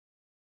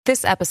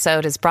This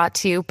episode is brought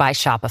to you by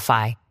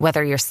Shopify.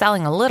 Whether you're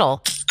selling a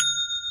little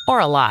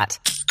or a lot,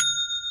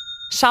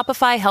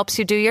 Shopify helps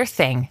you do your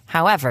thing,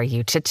 however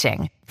you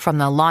cha-ching. From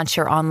the launch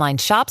your online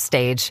shop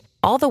stage,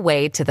 all the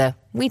way to the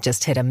we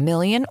just hit 1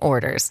 million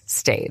orders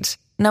stage.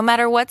 No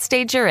matter what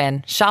stage you're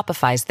in,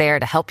 Shopify's there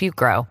to help you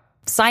grow.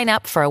 Sign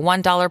up for a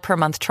 $1 per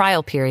month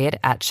trial period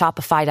at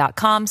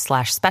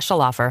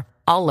shopify.com/special offer,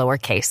 all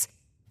lowercase.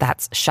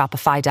 That's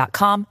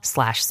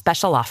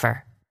shopify.com/special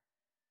offer.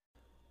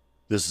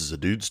 This is a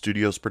Dude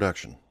Studios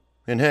production.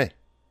 And hey,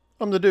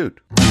 I'm the Dude.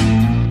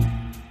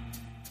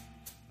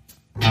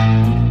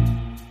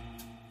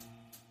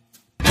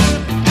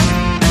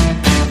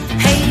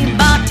 Hey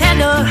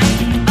bartender,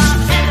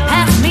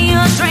 pass me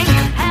a drink.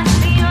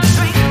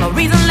 The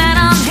reason that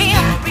I'm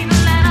here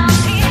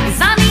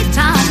is I need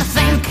time to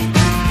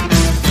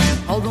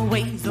think. All the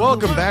ways.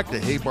 Welcome back to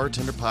Hey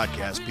Bartender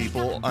Podcast,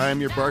 people.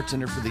 I'm your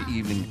bartender for the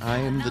evening. I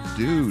am the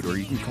Dude, or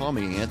you can call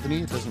me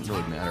Anthony. It doesn't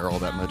really matter all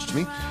that much to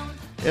me.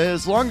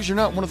 As long as you're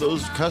not one of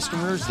those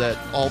customers that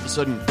all of a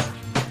sudden,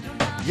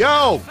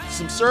 yo,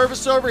 some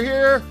service over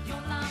here,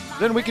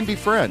 then we can be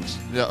friends.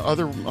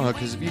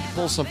 Because if you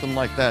pull something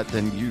like that,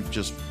 then you've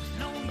just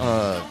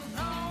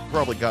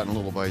probably gotten a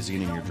little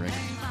Visine in your drink.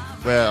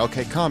 Well,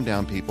 okay, calm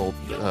down, people.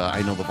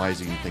 I know the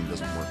Visine thing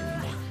doesn't work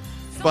anymore.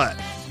 But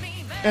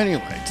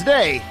anyway,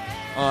 today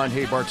on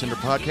Hey Bartender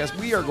Podcast,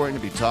 we are going to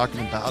be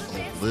talking about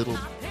a little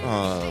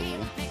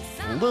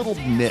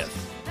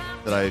myth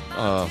that I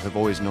have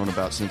always known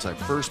about since I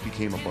first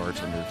became a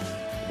bartender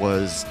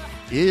was,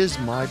 is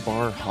my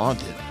bar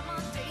haunted?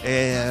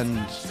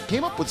 And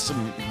came up with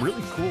some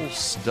really cool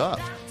stuff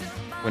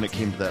when it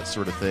came to that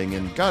sort of thing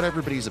and got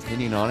everybody's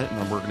opinion on it,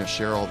 and we're going to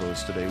share all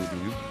those today with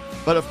you.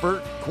 But of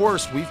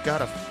course, we've got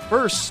to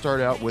first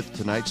start out with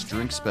tonight's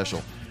drink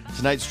special.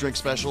 Tonight's drink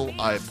special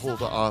I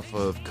pulled off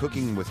of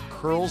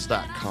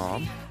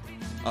cookingwithcurls.com.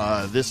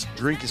 This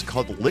drink is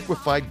called the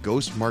Liquefied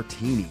Ghost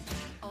Martini.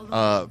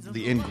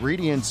 The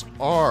ingredients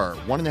are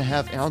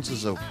 1.5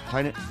 ounces of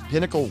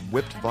Pinnacle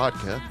whipped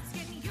vodka,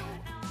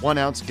 1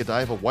 ounce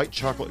Godiva white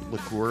chocolate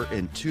liqueur,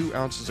 and 2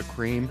 ounces of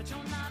cream.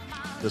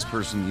 This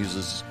person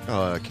uses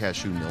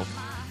cashew milk.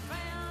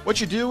 What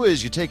you do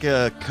is you take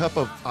a cup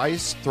of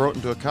ice, throw it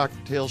into a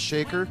cocktail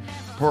shaker,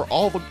 pour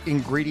all the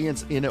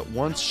ingredients in at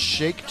once,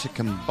 shake to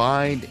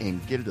combine,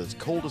 and get it as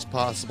cold as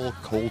possible,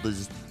 cold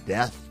as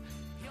death.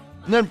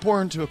 And then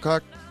pour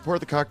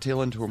the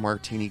cocktail into a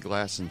martini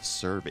glass and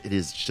serve. It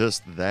is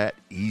just that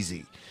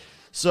easy.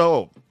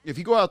 So, if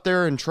you go out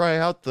there and try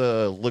out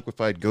the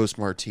Liquefied Ghost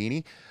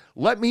Martini,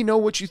 let me know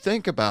what you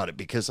think about it,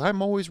 because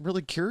I'm always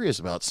really curious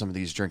about some of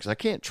these drinks. I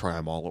can't try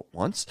them all at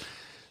once.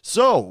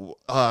 So,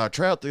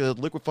 try out the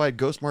Liquefied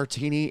Ghost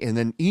Martini and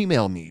then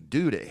email me,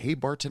 dude, at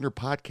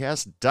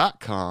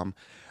heybartenderpodcast.com.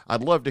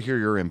 I'd love to hear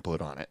your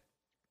input on it.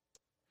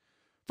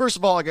 First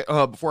of all,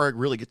 before I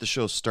really get the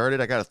show started,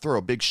 I got to throw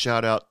a big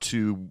shout out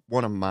to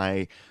one of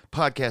my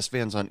podcast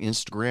fans on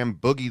Instagram,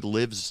 Boogie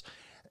Lives,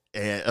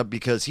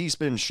 because he's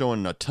been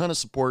showing a ton of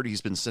support.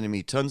 He's been sending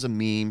me tons of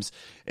memes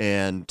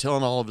and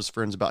telling all of his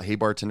friends about Hey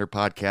Bartender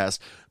Podcast.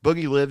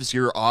 Boogie Lives,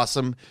 you're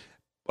awesome.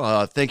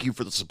 Thank you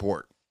for the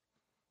support.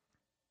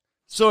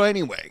 So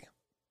anyway,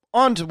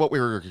 on to what we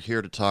were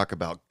here to talk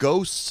about,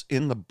 ghosts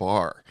in the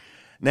bar.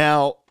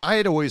 Now, I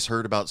had always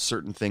heard about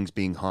certain things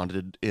being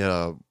haunted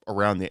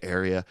around the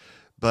area,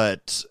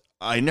 but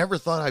I never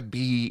thought I'd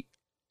be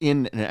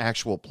in an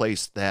actual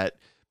place that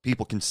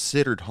people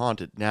considered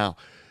haunted. Now,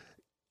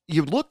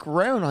 you look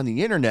around on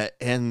the internet,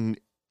 and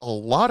a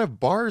lot of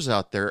bars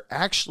out there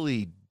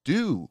actually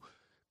do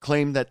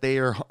claim that they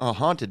are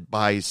haunted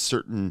by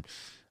certain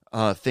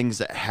things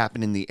that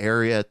happen in the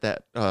area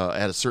at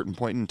a certain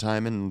point in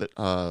time in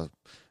the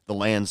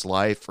land's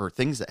life, or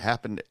things that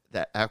happened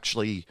that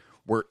actually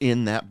were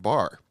in that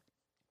bar.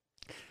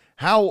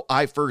 How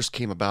I first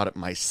came about it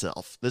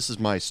myself. This is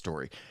my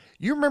story.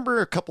 You remember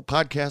a couple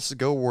podcasts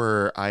ago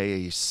where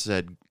I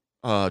said,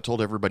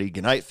 told everybody,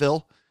 "Good night,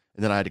 Phil,"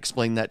 and then I'd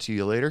explain that to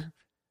you later?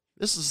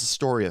 This is the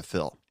story of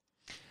Phil.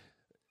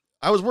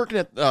 I was working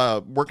at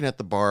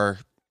the bar,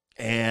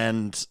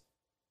 and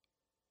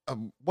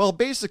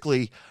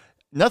basically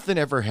nothing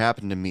ever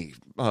happened to me.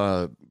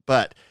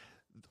 But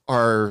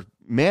our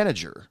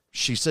manager,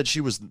 she said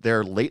she was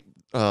there late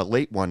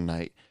one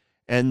night,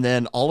 and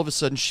then all of a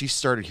sudden she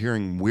started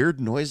hearing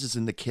weird noises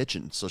in the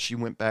kitchen. So she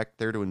went back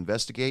there to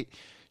investigate.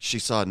 She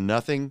saw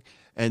nothing,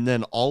 and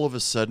then all of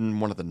a sudden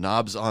one of the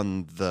knobs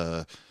on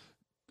the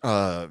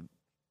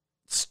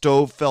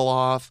stove fell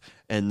off,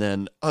 and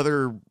then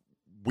other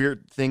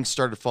weird things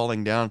started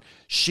falling down.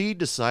 She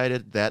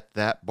decided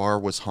that bar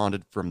was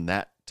haunted from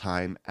that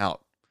time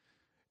out,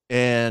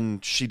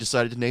 and she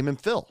decided to name him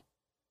Phil.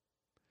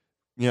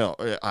 You know,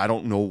 I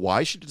don't know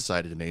why she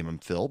decided to name him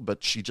Phil,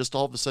 but she just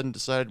all of a sudden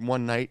decided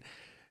one night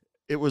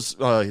it was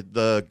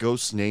the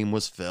ghost's name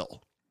was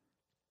Phil.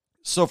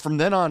 So from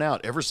then on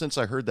out, ever since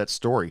I heard that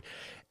story,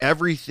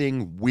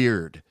 everything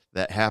weird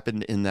that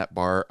happened in that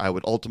bar, I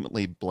would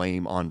ultimately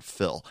blame on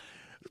Phil.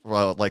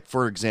 Well, like,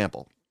 for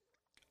example,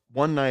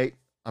 one night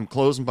I'm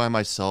closing by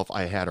myself.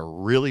 I had a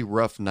really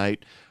rough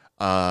night.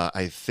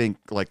 I think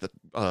like the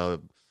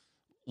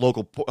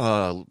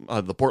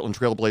the Portland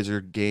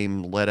Trailblazer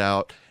game let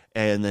out,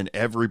 and then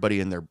everybody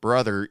and their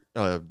brother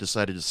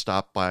decided to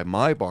stop by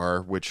my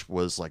bar, which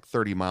was like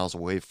 30 miles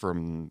away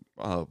from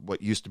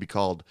what used to be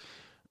called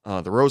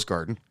the Rose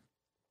Garden.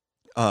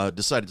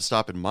 Decided to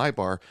stop in my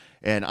bar,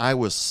 and I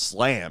was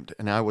slammed,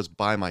 and I was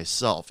by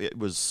myself. It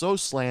was so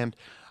slammed,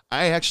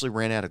 I actually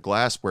ran out of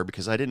glassware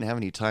because I didn't have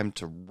any time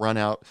to run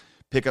out,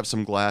 pick up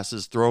some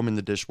glasses, throw them in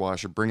the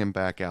dishwasher, bring them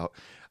back out.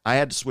 I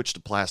had to switch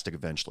to plastic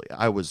eventually.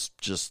 I was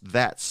just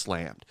that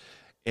slammed.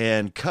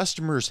 And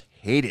customers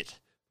hate it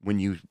when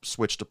you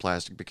switch to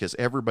plastic because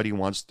everybody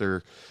wants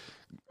their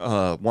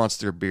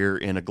beer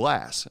in a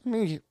glass. I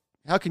mean,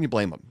 how can you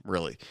blame them,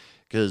 really?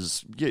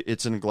 Because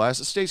it's in a glass,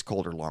 it stays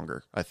colder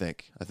longer, I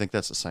think. I think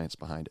that's the science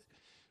behind it.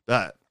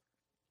 But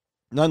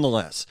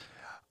nonetheless,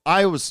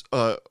 I was,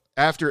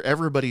 after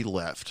everybody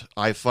left,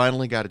 I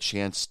finally got a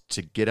chance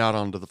to get out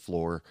onto the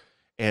floor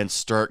and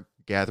start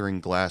gathering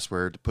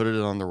glassware to put it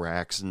on the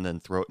racks and then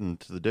throw it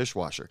into the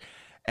dishwasher.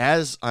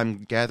 As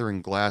I'm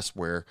gathering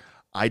glassware,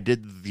 I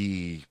did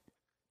the,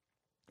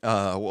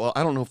 well,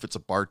 I don't know if it's a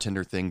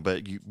bartender thing,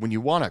 but when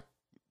you want to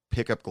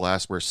pick up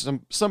glassware,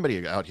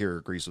 somebody out here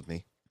agrees with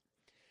me.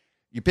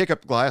 You pick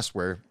up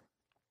glassware,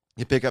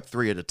 you pick up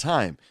 3 at a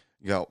time.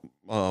 You got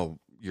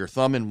your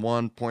thumb in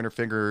one, pointer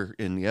finger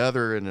in the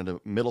other, and a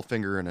middle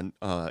finger in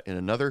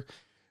another.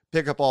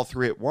 Pick up all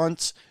 3 at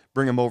once,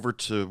 bring them over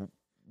to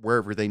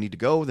wherever they need to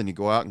go. Then you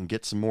go out and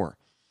get some more.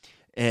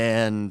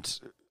 And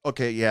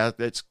okay, yeah,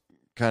 that's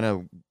kind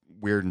of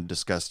weird and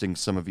disgusting.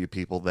 Some of you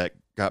people that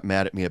got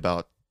mad at me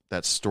about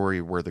that story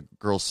where the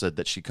girl said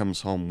that she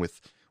comes home with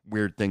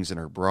weird things in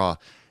her bra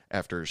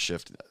after a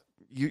shift.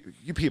 You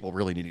people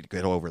really need to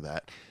get over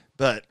that.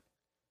 But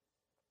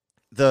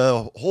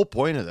the whole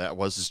point of that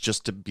is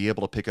just to be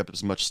able to pick up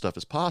as much stuff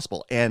as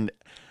possible. And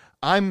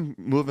I'm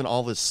moving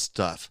all this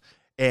stuff,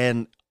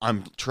 and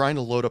I'm trying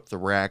to load up the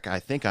rack. I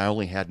think I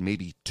only had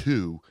maybe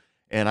 2,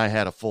 and I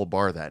had a full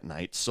bar that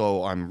night.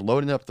 So I'm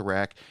loading up the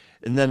rack,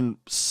 and then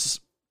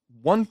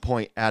one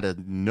point out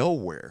of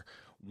nowhere,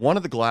 one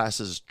of the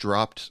glasses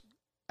dropped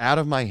out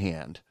of my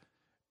hand.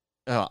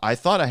 I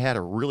thought I had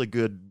a really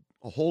good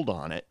hold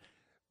on it,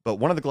 but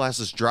one of the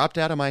glasses dropped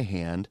out of my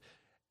hand,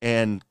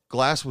 and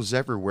glass was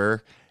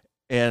everywhere.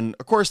 And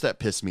of course that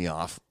pissed me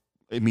off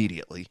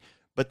immediately.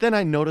 But then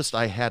I noticed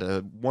I had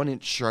a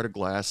 1-inch shard of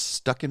glass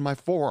stuck in my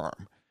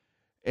forearm.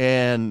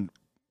 And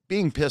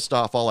being pissed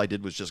off, all I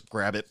did was just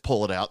grab it,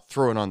 pull it out,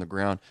 throw it on the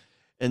ground.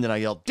 And then I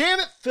yelled, "Damn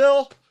it,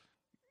 Phil!"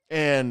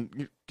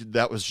 And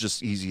that was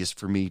just easiest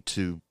for me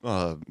to,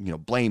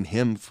 blame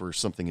him for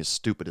something as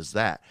stupid as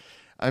that.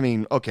 I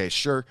mean, okay,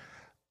 sure.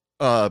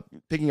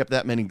 Picking up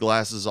that many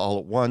glasses all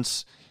at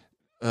once,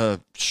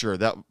 sure,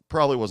 that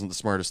probably wasn't the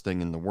smartest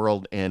thing in the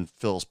world, and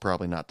Phil's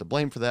probably not to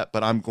blame for that,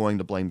 but I'm going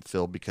to blame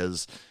Phil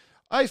because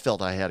I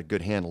felt I had a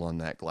good handle on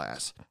that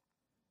glass.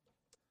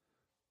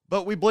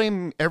 But we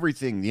blame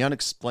everything, the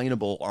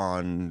unexplainable,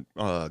 on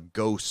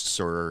ghosts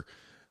or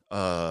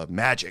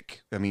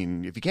magic. I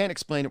mean, if you can't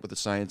explain it with the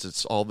science,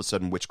 it's all of a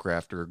sudden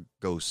witchcraft or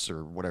ghosts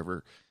or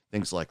whatever,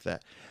 things like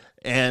that.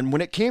 And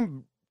when it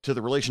came to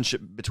the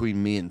relationship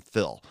between me and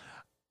Phil,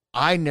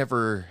 I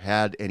never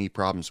had any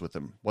problems with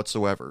him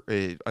whatsoever.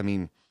 I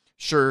mean,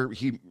 sure,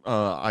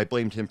 I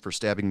blamed him for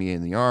stabbing me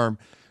in the arm,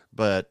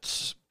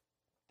 but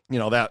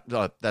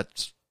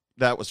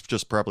that was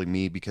just probably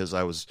me because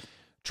I was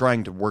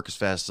trying to work as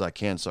fast as I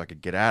can so I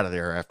could get out of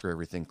there after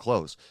everything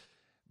closed.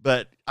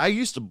 But I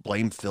used to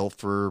blame Phil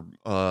for,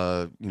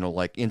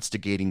 like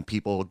instigating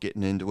people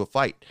getting into a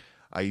fight.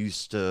 I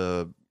used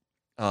to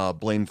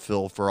blame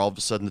Phil for all of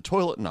a sudden the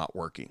toilet not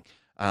working.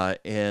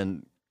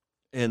 And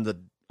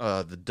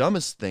the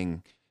dumbest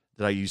thing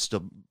that I used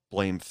to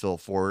blame Phil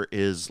for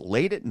is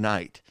late at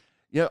night.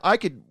 I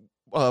could,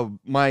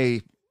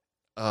 my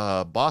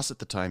boss at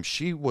the time,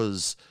 she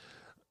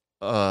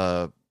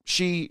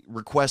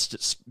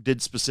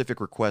did specific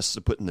requests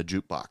to put in the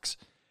jukebox.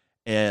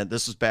 And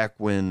this was back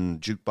when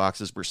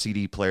jukeboxes were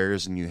CD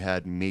players and you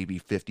had maybe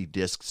 50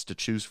 discs to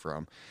choose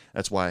from.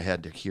 That's why I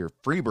had to hear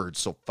Freebird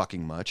so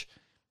fucking much.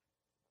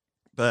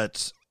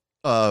 But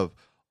all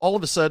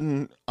of a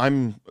sudden,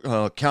 I'm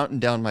counting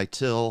down my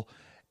till,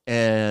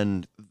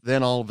 and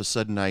then all of a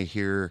sudden I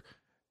hear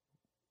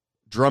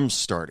drums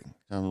starting.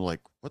 I'm like,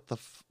 what the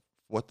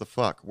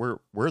fuck? Where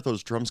are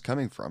those drums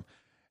coming from?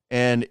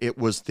 And it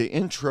was the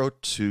intro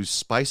to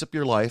Spice Up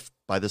Your Life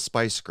by the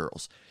Spice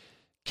Girls.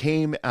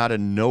 Came out of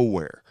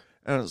nowhere.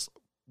 And I was,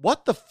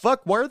 what the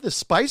fuck? Why are the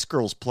Spice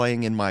Girls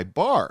playing in my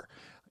bar?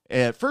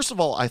 And first of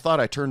all, I thought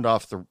I turned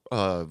off the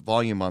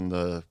volume on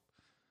the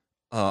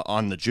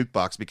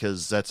jukebox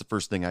because that's the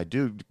first thing I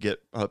do to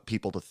get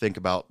people to think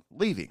about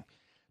leaving.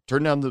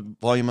 Turn down the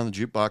volume on the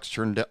jukebox,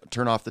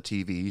 turn off the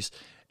TVs,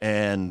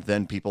 and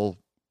then people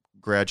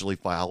gradually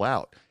file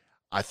out.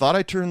 I thought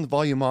I turned the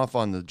volume off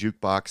on the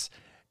jukebox,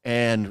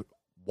 and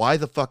why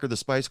the fuck are the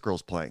Spice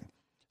Girls playing?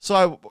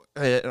 So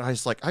I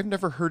was like, I've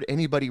never heard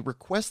anybody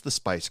request the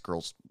Spice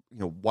Girls.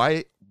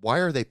 Why why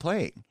are they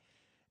playing?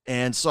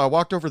 And so I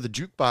walked over to the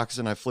jukebox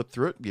and I flipped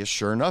through it. Yeah,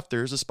 sure enough,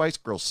 there's a Spice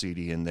Girls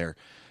CD in there.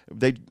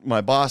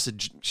 My boss,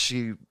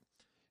 she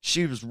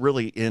was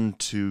really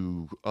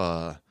into,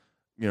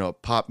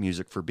 pop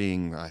music for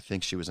being, I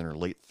think she was in her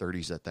late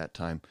 30s at that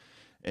time.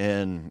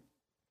 And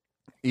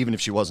even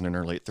if she wasn't in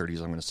her late 30s,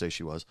 I'm going to say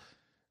she was.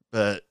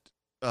 But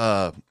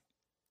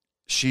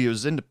she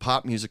was into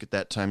pop music at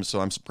that time,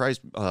 so I'm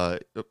surprised. I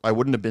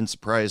wouldn't have been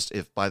surprised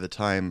if by the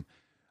time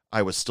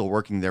I was still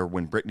working there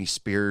when Britney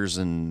Spears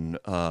and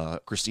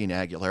Christina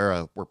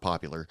Aguilera were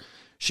popular,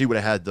 she would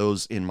have had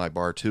those in my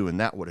bar too, and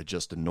that would have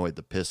just annoyed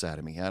the piss out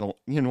of me.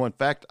 In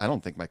fact, I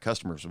don't think my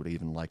customers would have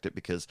even liked it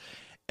because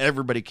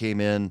everybody came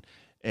in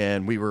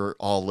and we were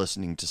all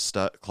listening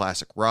to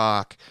classic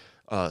rock,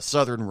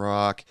 Southern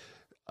rock,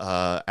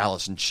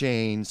 Alice in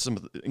Chains. Some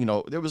of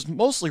the, it was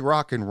mostly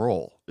rock and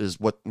roll is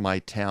what my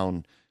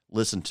town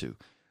listened to.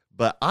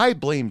 But I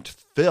blamed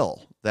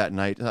Phil that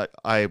night.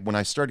 When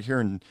I started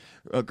hearing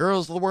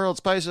 "Girls of the World,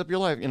 Spice Up Your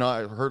Life,"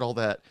 I heard all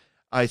that.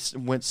 I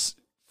went,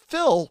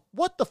 "Phil,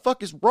 what the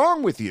fuck is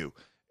wrong with you?"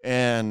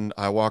 And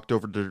I walked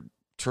over to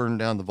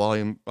turn off the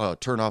volume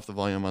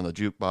on the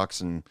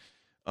jukebox, and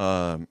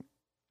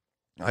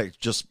I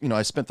just,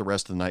 I spent the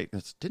rest of the night.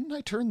 Didn't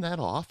I turn that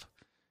off?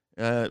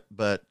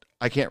 But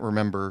I can't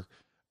remember,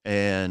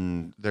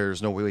 and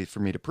there's no way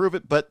for me to prove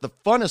it. But the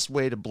funnest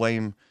way to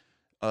blame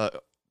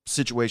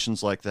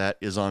situations like that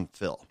is on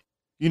Phil.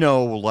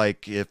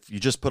 Like if you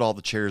just put all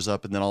the chairs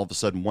up and then all of a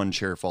sudden one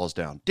chair falls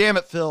down. Damn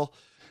it, Phil.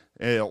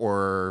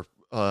 Or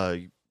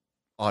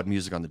odd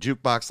music on the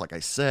jukebox, like I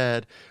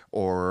said,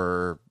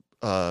 or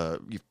a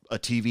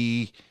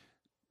TV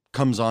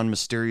comes on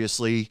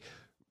mysteriously.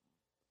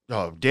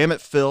 Oh, damn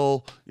it,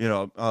 Phil.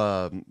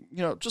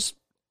 Just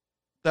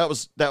that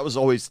was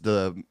always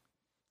the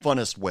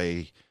funnest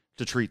way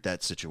to treat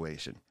that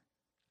situation.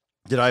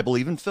 Did I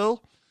believe in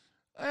Phil?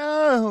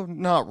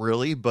 Not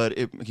really, but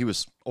he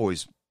was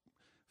always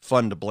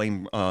fun to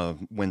blame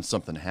when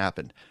something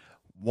happened.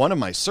 One of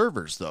my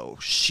servers, though,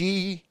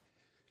 she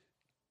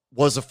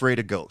was afraid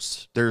of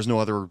ghosts. There's no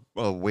other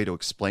way to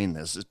explain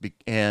this.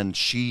 And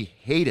she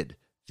hated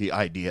the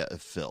idea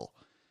of Phil.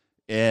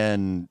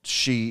 And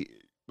she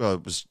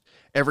was,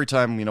 every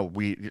time,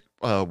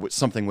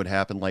 something would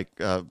happen, like,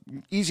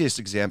 easiest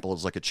example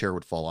is like a chair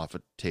would fall off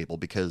a table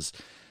because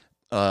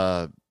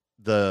the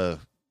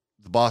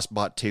boss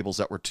bought tables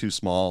that were too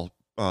small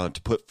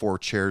to put 4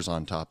 chairs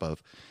on top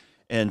of.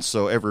 And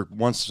so every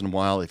once in a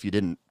while, if you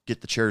didn't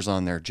get the chairs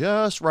on there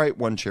just right,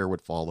 one chair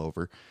would fall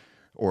over,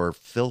 or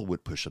Phil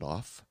would push it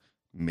off,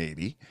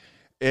 maybe.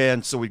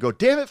 And so we go,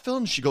 "Damn it, Phil."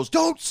 And she goes,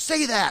 "Don't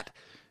say that."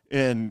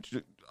 And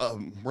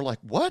we're like,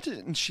 "What?"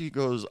 And she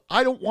goes,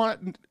 "I don't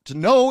want to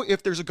know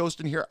if there's a ghost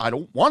in here. I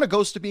don't want a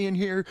ghost to be in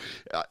here.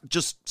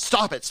 Just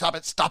stop it, stop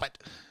it, stop it."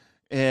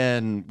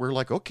 And we're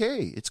like,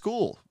 "Okay, it's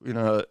cool."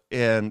 But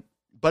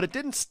it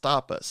didn't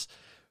stop us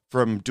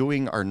from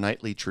doing our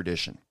nightly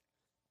tradition.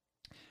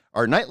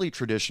 Our nightly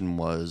tradition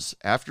was,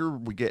 after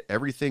we get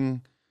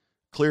everything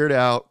cleared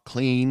out,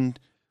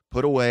 cleaned,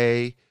 put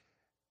away,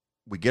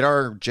 we get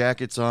our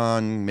jackets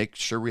on, make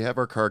sure we have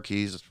our car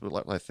keys.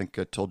 I think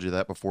I told you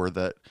that before,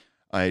 that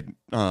I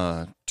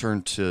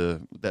turned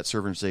to that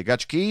server and say,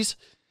 "Got your keys?"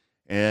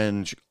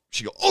 And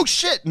she go, "Oh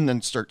shit," and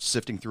then start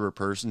sifting through her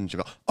purse, and she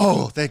go,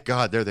 "Oh, thank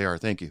God, there they are,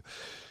 thank you."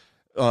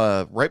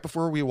 Right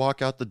before we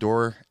walk out the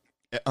door,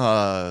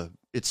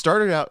 it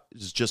started out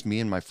as just me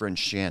and my friend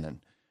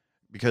Shannon,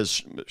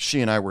 because she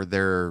and I were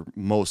there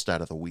most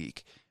out of the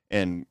week,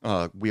 and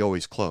we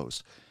always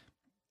closed.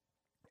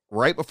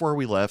 Right before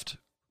we left,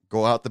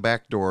 go out the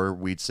back door,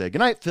 we'd say, "Good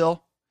night,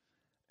 Phil."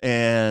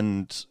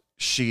 And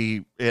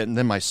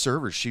then my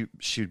server,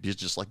 she'd be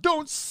just like,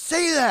 "Don't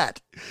say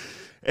that."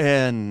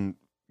 And,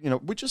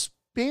 we just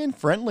being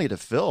friendly to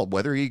Phil,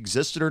 whether he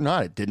existed or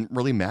not, it didn't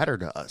really matter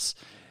to us.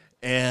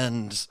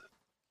 And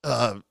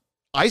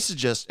I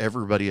suggest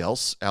everybody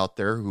else out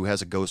there who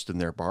has a ghost in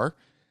their bar,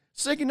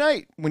 say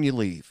goodnight when you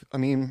leave. I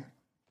mean,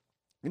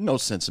 no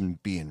sense in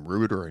being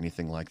rude or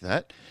anything like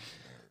that.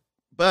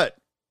 But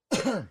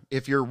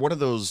if you're one of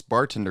those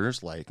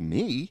bartenders like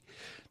me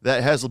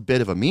that has a bit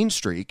of a mean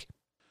streak,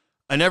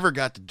 I never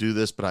got to do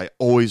this, but I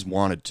always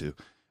wanted to.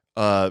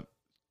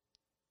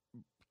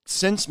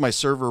 Since my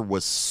server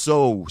was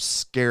so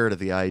scared of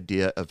the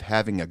idea of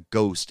having a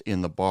ghost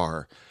in the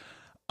bar,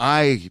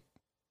 I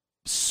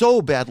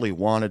so badly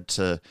wanted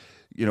to,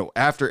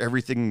 after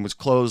everything was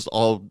closed,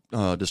 all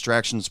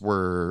distractions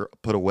were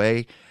put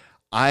away,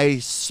 I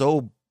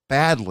so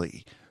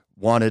badly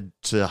wanted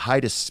to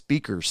hide a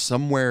speaker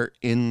somewhere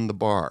in the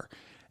bar.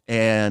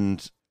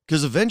 And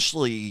because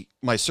eventually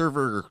my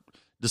server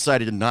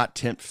decided to not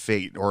tempt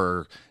fate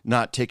or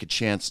not take a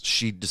chance.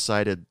 She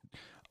decided,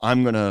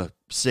 I'm going to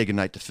say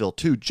goodnight to Phil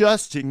too,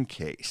 just in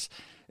case.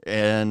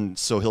 And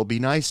so he'll be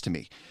nice to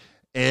me.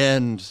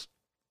 And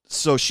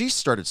so she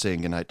started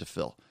saying goodnight to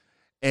Phil.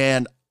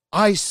 And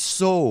I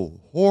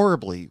so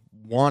horribly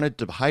wanted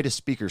to hide a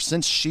speaker,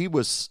 since she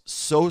was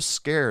so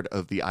scared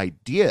of the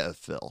idea of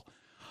Phil.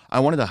 I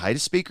wanted to hide a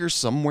speaker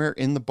somewhere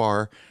in the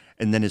bar.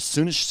 And then as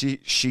soon as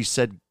she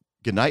said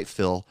Goodnight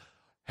Phil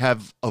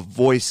have a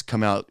voice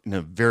come out in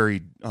a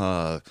very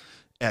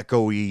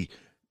echoey,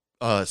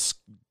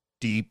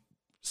 deep,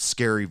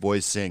 scary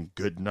voice saying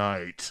good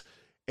night,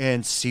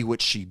 and see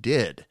what she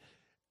did.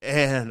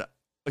 And,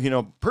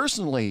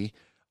 personally,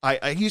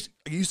 I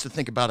used to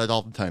think about it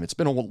all the time. It's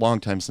been a long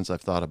time since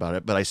I've thought about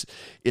it, but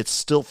it's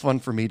still fun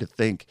for me to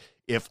think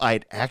if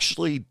I'd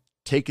actually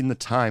taken the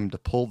time to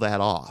pull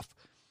that off.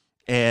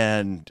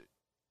 And,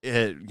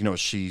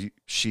 she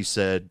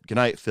said, good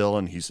night, Phil.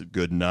 And he said,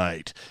 good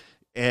night.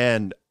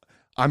 And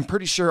I'm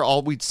pretty sure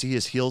all we'd see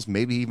is heels,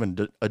 maybe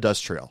even a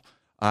dust trail.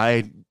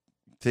 I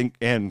think,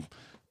 and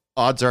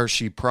odds are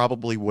she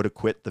probably would have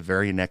quit the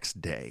very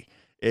next day.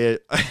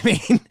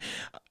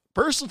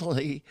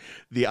 Personally,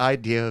 the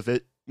idea of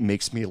it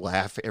makes me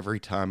laugh every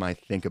time I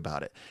think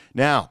about it.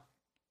 Now,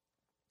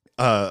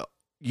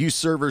 you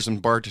servers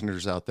and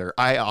bartenders out there,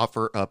 I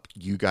offer up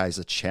you guys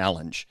a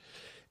challenge.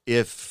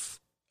 If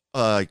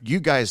you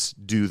guys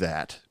do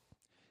that,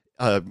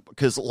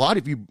 because a lot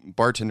of you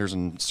bartenders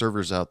and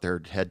servers out there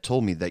had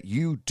told me that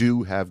you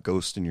do have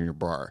ghosts in your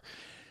bar.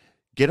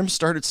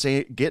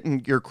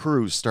 Getting your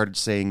crews started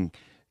saying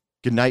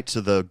goodnight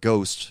to the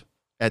ghost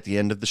at the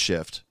end of the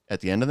shift,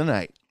 at the end of the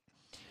night.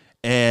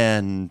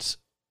 And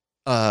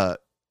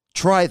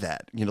try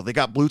that. They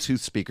got Bluetooth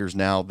speakers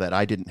now that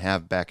I didn't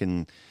have back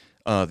in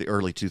the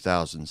early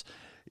 2000s,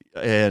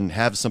 and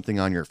have something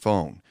on your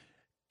phone.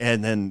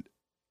 And then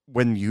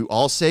when you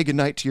all say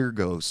goodnight to your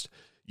ghost,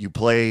 you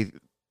play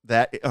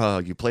that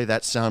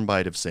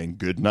soundbite of saying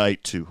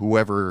goodnight to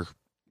whoever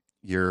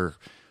your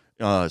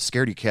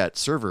scaredy cat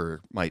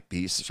server might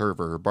be,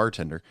 server or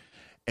bartender.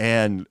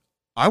 And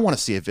I want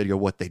to see a video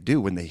of what they do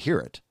when they hear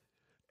it.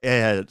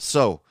 And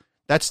so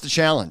that's the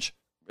challenge,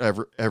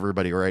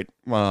 everybody, right?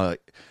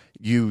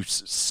 You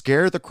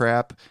scare the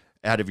crap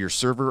out of your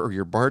server or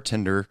your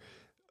bartender,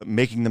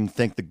 making them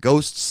think the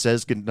ghost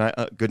says good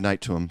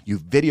night to them. You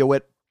video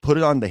it, put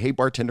it on the Hey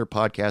Bartender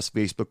Podcast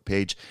Facebook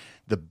page.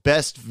 The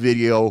best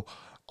video,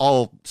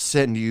 I'll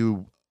send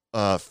you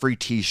a free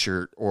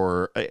t-shirt,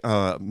 or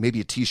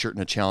maybe a t-shirt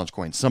and a challenge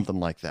coin, something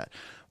like that.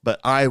 But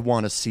I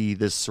want to see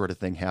this sort of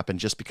thing happen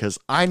just because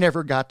I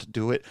never got to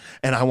do it,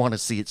 and I want to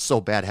see it so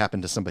bad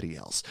happen to somebody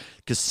else.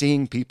 Because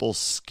seeing people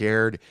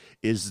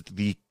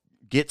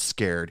get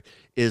scared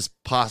is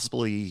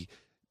possibly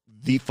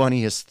the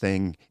funniest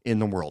thing in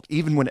the world,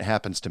 even when it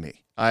happens to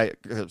me.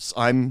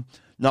 I'm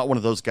not one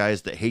of those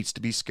guys that hates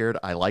to be scared.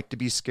 I like to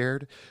be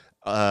scared.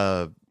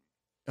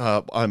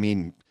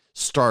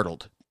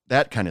 Startled.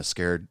 That kind of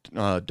scared.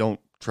 Don't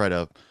try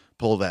to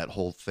pull that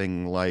whole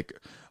thing like,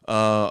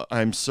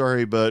 I'm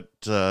sorry, but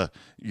let's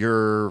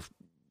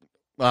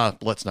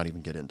not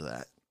even get into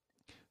that.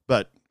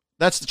 But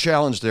that's the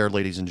challenge there,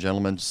 ladies and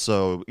gentlemen.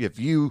 So if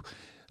you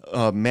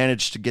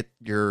manage to get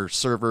your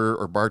server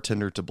or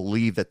bartender to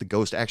believe that the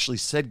ghost actually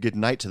said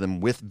goodnight to them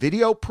with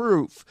video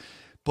proof,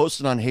 post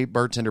it on Hey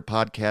Bartender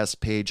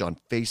Podcast page on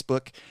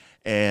Facebook,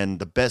 and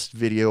the best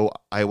video,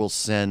 I will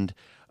send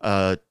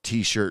a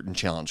t-shirt and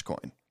challenge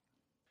coin.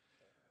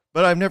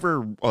 But I've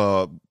never,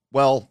 out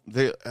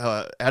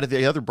of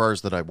the other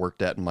bars that I've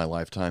worked at in my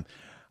lifetime,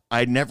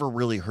 I never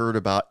really heard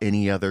about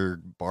any other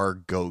bar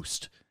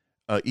ghost,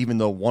 even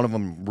though one of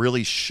them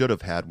really should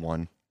have had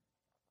one.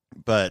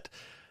 But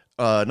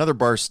another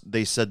bar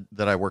they said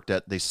that I worked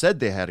at, they said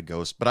they had a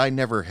ghost, but I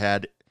never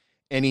had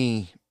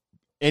any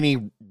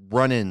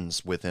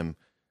run-ins with him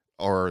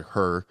or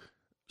her.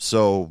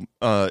 So,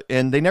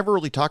 and they never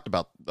really talked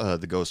about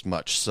the ghost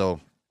much. So,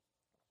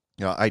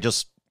 I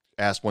just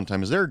asked one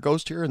time, is there a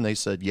ghost here? And they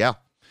said, yeah.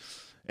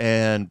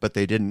 But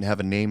they didn't have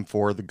a name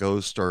for the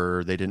ghost,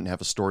 or they didn't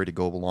have a story to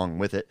go along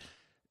with it.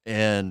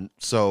 And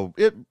so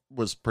it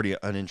was pretty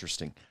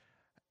uninteresting.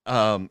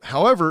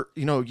 However,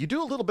 you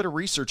do a little bit of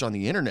research on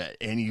the internet,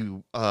 and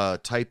you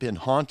type in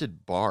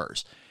haunted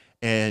bars,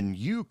 and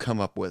you come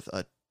up with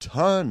a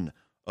ton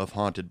of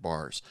haunted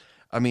bars.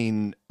 I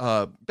mean,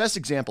 best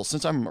example,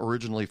 since I'm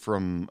originally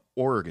from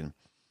Oregon,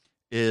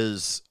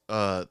 is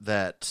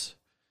that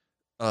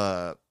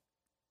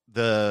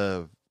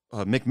the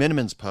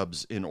McMenamins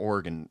pubs in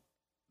Oregon,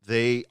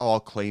 they all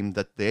claim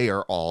that they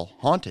are all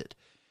haunted.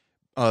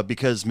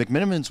 Because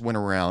McMenamins went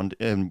around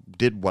and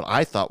did what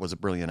I thought was a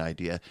brilliant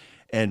idea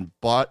and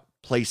bought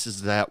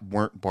places that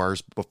weren't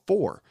bars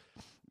before.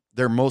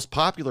 Their most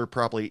popular,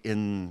 probably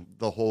in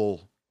the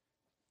whole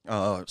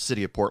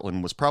city of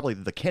Portland, was probably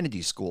the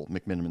Kennedy School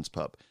McMenamins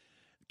pub.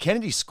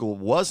 Kennedy School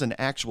was an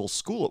actual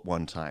school at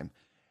one time,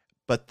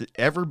 but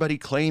everybody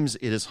claims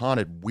it is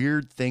haunted.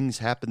 Weird things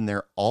happen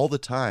there all the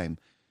time,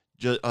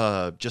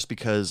 just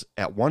because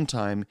at one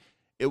time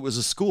it was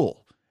a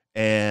school.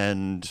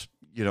 And,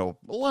 a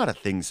lot of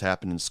things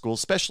happen in school,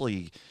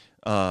 especially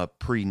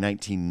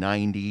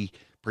pre-1990,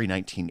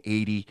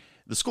 pre-1980.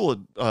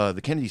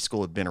 The Kennedy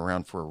School had been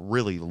around for a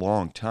really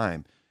long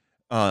time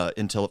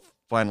until it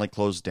finally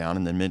closed down.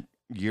 And then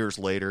years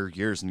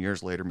and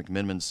years later,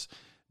 McMenamins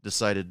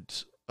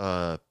decided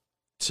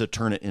to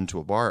turn it into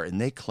a bar. And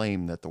they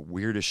claim that the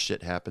weirdest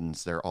shit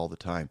happens there all the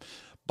time.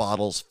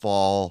 Bottles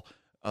fall,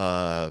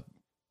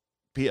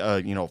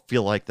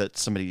 feel like that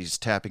somebody's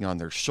tapping on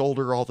their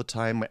shoulder all the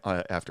time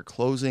after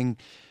closing,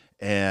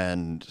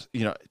 and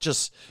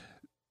just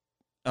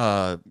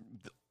look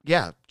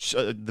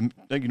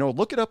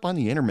it up on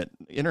the internet.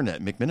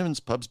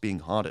 McMenamins Pub's being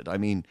haunted. I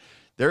mean,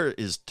 there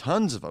is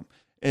tons of them,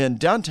 and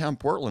downtown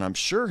Portland, I'm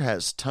sure,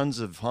 has tons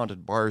of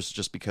haunted bars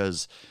just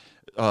because.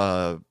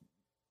 I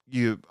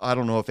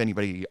don't know if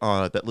anybody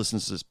that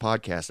listens to this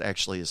podcast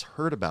actually has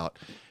heard about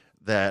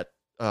that.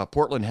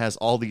 Portland has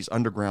all these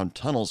underground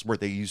tunnels where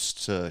they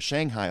used to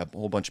Shanghai a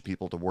whole bunch of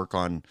people to work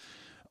on,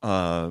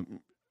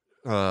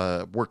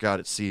 work out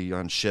at sea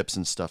on ships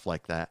and stuff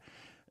like that.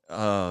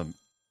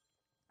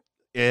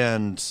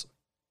 And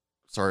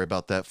sorry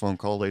about that phone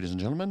call, ladies and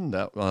gentlemen.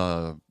 That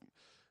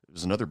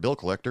was another bill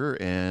collector,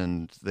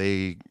 and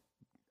they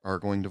are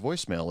going to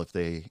voicemail if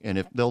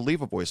they'll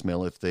leave a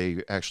voicemail if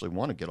they actually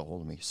want to get a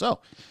hold of me.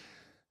 So,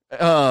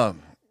 what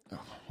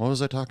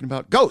was I talking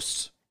about?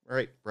 Ghosts.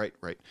 Right.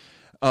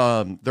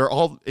 They're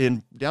all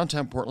in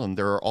downtown Portland.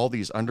 There are all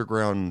these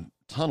underground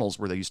tunnels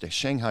where they used to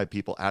Shanghai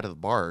people out of the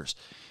bars.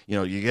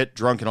 You get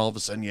drunk and all of a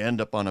sudden you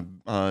end up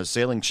on a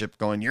sailing ship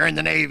going, "You're in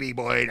the Navy,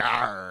 boy,"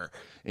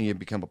 and you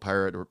become a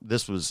pirate. Or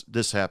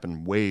this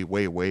happened way,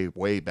 way, way,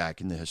 way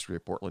back in the history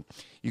of Portland.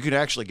 You could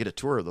actually get a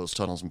tour of those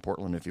tunnels in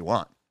Portland if you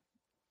want,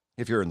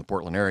 if you're in the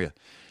Portland area.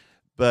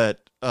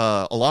 But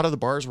a lot of the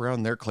bars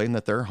around there claim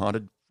that they're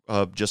haunted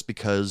just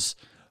because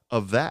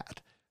of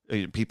that.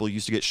 People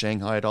used to get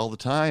shanghaied all the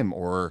time,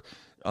 or,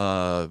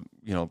 all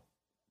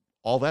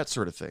that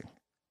sort of thing.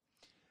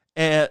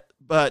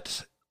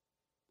 But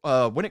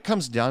when it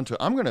comes down to it,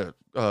 I'm going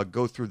to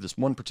go through this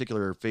one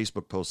particular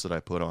Facebook post that I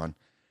put on.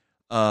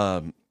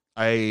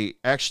 I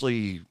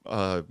actually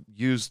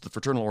used the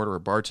Fraternal Order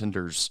of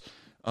Bartenders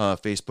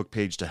Facebook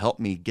page to help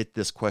me get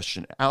this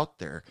question out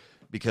there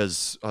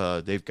because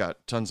they've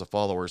got tons of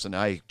followers, and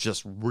I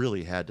just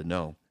really had to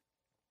know.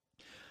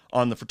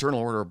 On the Fraternal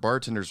Order of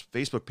Bartenders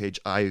Facebook page,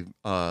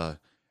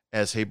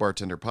 as Hey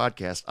Bartender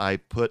Podcast, I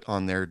put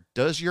on there,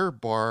 does your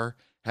bar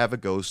have a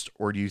ghost,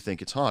 or do you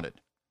think it's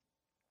haunted?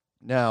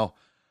 Now,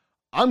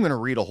 I'm going to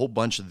read a whole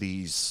bunch of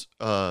these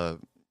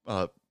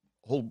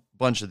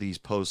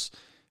posts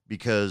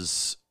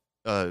because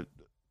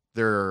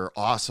they're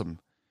awesome,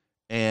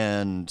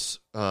 and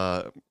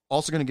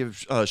also going to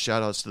give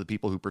shout outs to the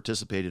people who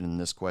participated in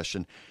this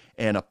question,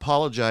 and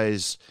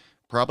apologize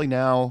probably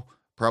now,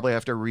 probably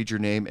after I read your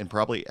name, and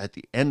probably at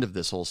the end of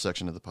this whole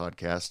section of the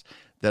podcast,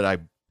 that I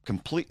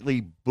completely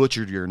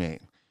butchered your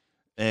name.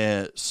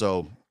 And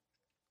so,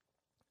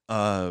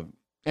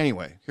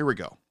 anyway, here we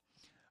go.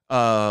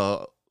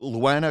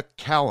 Luana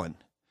Cowan,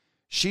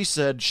 she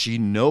said she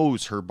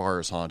knows her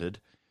bar is haunted.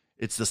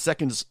 It's the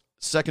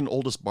second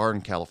oldest bar in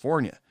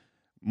California,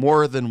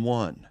 more than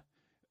one.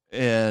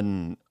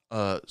 And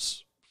other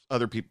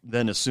people,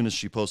 then as soon as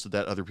she posted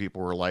that, other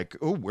people were like,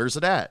 "Oh, where's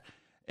it at?"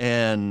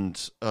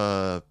 And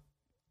I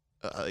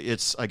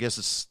guess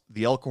it's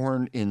the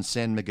Elkhorn in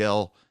San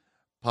Miguel,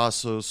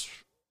 Pasos,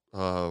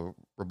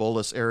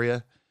 Robles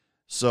area.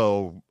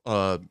 So,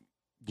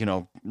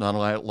 not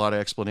a lot of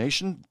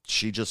explanation.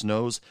 She just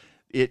knows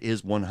it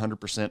is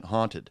 100%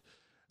 haunted.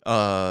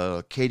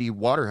 Katie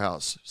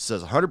Waterhouse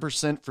says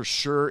 100% for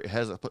sure it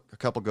has a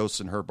couple ghosts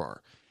in her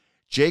bar.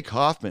 Jake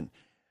Hoffman,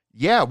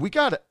 yeah, we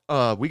got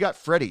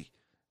Freddie,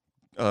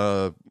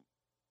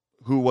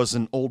 who was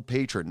an old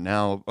patron.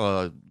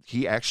 Now,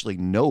 he actually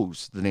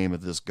knows the name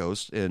of this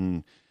ghost,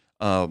 and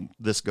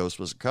this ghost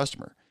was a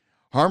customer.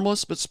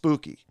 Harmless but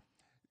spooky.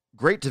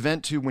 Great to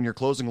vent to when you're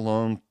closing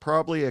alone.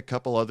 Probably a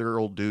couple other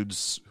old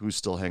dudes who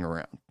still hang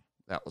around.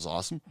 That was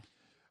awesome.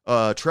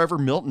 Trevor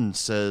Milton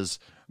says,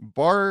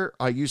 bar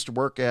I used to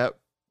work at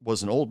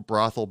was an old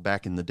brothel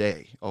back in the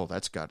day. Oh,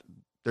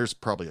 there's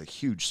probably a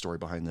huge story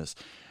behind this.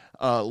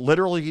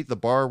 Literally, the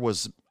bar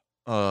was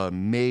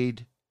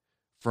made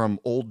from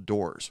old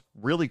doors.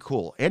 Really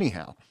cool.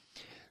 Anyhow,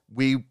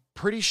 we're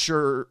pretty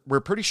sure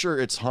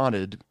it's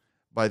haunted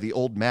by the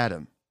old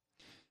madam.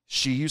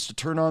 She used to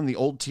turn on the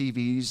old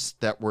TVs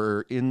that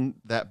were in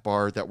that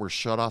bar that were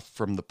shut off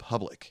from the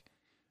public.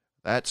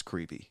 That's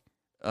creepy.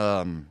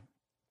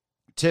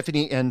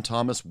 Tiffany N.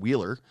 Thomas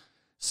Wheeler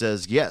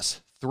says,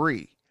 yes,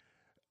 3.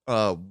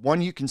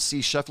 One you can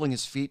see shuffling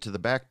his feet to the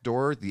back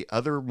door. The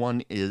other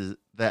one is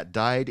that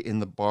died in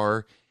the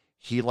bar.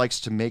 He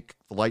likes to make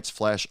the lights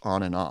flash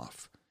on and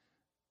off.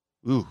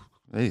 Ooh,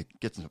 they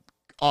get some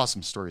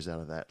awesome stories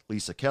out of that.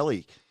 Lisa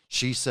Kelly,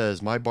 she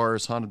says, my bar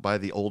is haunted by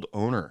the old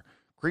owner.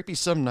 Creepy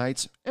some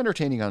nights,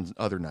 entertaining on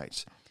other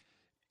nights.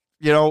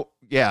 The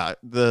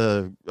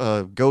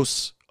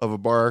ghosts of a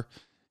bar,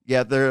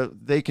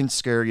 they can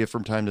scare you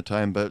from time to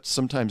time, but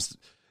sometimes,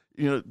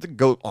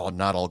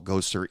 not all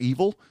ghosts are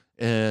evil,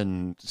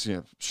 and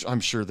I'm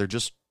sure they're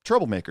just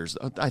troublemakers.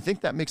 I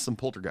think that makes them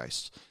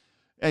poltergeists.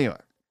 Anyway,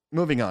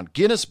 moving on.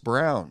 Guinness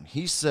Brown,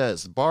 he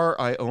says, the bar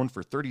I owned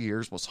for 30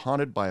 years was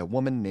haunted by a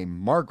woman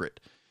named Margaret,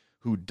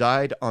 who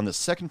died on the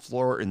second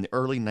floor in the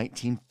early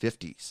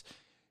 1950s.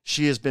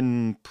 She has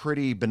been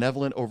pretty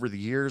benevolent over the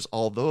years,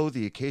 although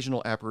the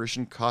occasional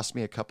apparition cost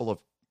me a couple of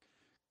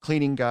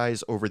cleaning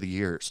guys over the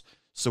years.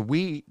 So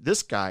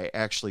this guy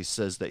actually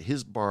says that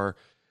his bar,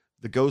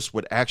 the ghost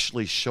would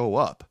actually show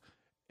up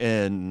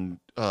and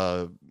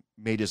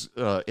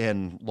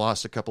and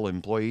lost a couple of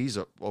employees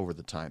over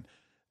the time.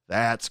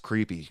 That's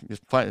creepy.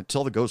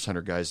 Tell the ghost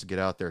hunter guys to get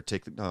out there,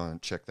 check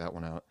that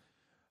one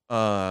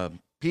out.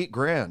 Pete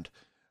Grand.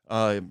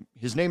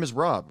 His name is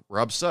Rob.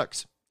 Rob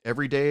sucks.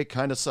 Every day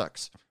kind of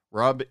sucks.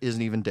 Rob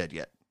isn't even dead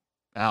yet.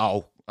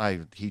 Ow.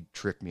 He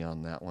tricked me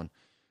on that one.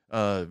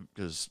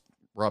 Because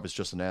Rob is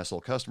just an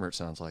asshole customer, it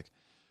sounds like.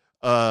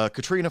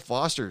 Katrina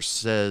Foster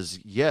says,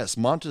 yes,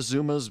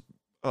 Montezuma's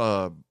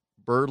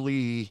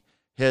Burley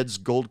Heads,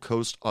 Gold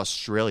Coast,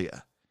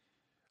 Australia.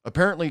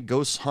 Apparently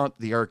ghosts haunt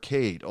the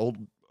arcade, old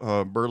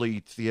Burley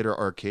Theater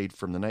arcade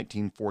from the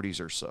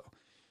 1940s or so.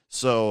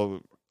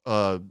 So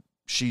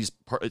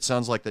it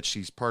sounds like that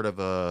she's part of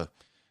a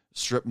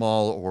strip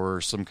mall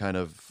or some kind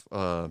of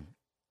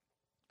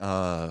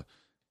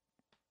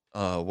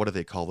what do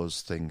they call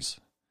those things?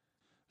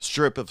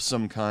 Strip of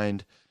some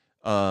kind,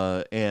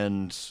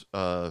 and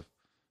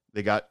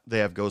they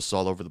have ghosts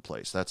all over the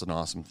place. That's an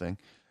awesome thing.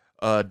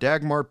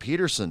 Dagmar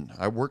Peterson.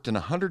 I worked in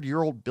a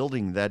 100-year-old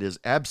building that is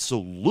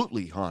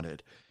absolutely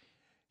haunted.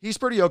 He's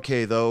pretty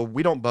okay, though.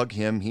 We don't bug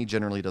him. He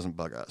generally doesn't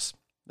bug us.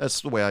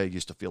 That's the way I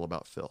used to feel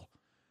about Phil.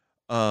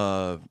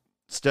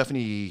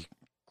 Stephanie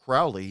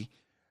Crowley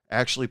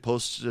actually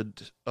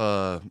posted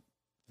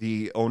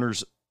the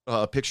owner's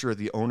a picture of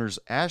the owner's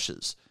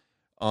ashes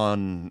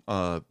on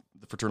the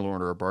Fraternal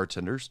Order of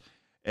Bartenders.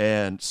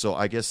 And so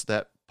I guess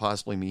that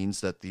possibly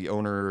means that the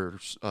owner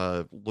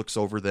looks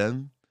over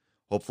them,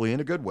 hopefully in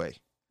a good way.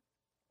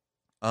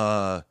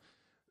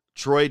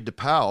 Troy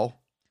DePau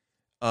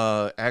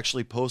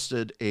actually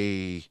posted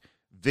a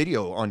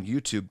video on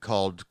YouTube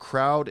called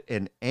Crown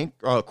and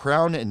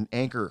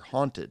Anchor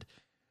Haunted.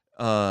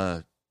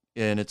 And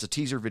it's a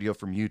teaser video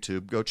from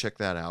YouTube. Go check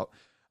that out.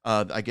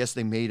 I guess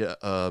they made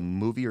a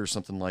movie or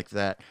something like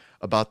that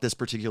about this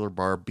particular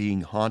bar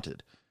being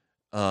haunted.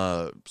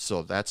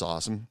 So that's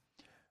awesome.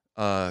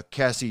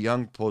 Cassie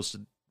Young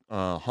posted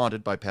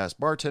haunted by past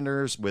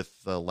bartenders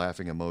with the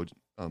laughing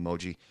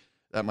emoji.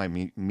 That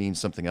might mean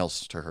something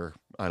else to her.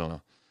 I don't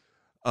know.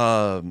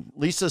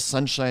 Lisa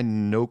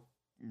Sunshine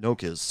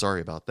Nokiz,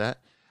 sorry about that.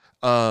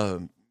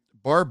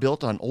 Bar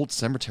built on old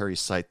cemetery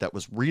site that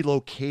was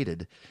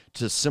relocated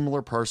to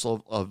similar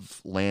parcel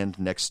of land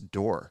next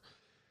door.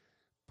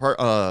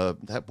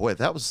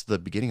 That was the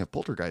beginning of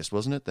Poltergeist,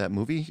 wasn't it? That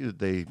movie,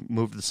 they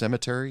moved the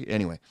cemetery.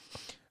 Anyway,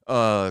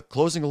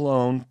 closing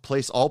alone,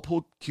 place all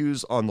pool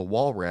cues on the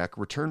wall rack,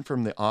 return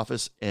from the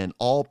office, and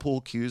all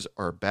pool cues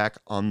are back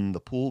on the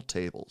pool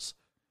tables.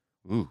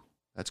 Ooh,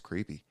 that's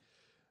creepy.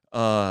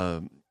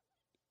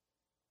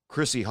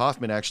 Chrissy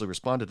Hoffman actually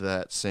responded to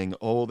that saying,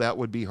 oh, that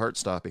would be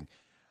heart-stopping.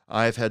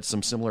 I've had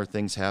some similar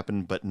things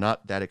happen, but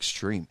not that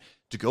extreme.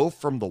 To go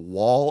from the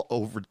wall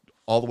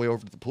all the way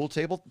over to the pool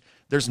table,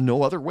 there's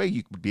no other way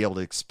you would be able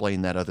to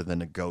explain that other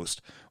than a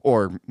ghost,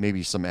 or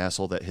maybe some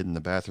asshole that hid in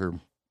the bathroom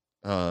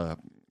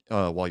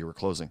while you were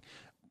closing.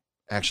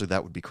 Actually,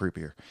 that would be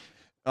creepier.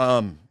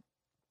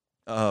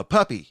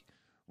 Puppy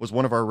was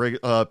one of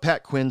our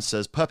Pat Quinn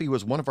says Puppy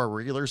was one of our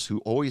regulars who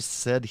always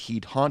said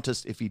he'd haunt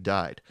us if he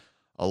died.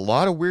 A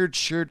lot of weird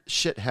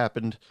shit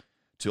happened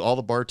to all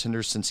the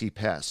bartenders since he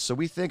passed, so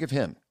we think of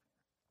him.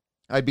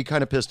 I'd be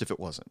kind of pissed if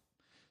it wasn't.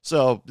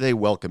 So they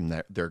welcome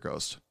their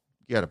ghost.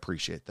 You gotta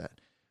appreciate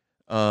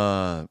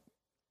that.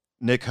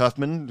 Nick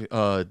Huffman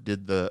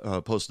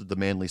posted the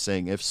manly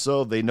saying, if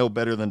so, they know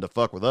better than to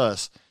fuck with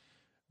us.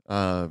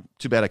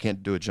 Too bad I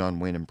can't do a John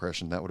Wayne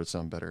impression. That would have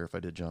sounded better if I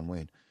did John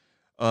Wayne.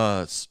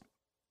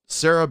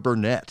 Sarah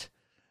Burnett.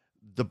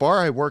 The bar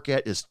I work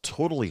at is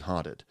totally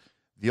haunted.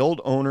 The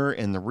old owner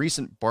and the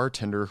recent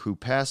bartender who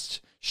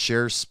passed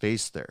share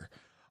space there.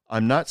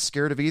 I'm not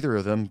scared of either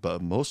of them,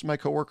 but most of my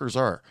coworkers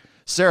are.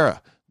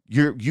 Sarah,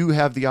 you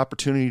have the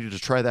opportunity to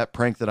try that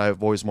prank that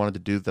I've always wanted to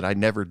do that I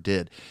never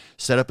did.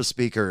 Set up a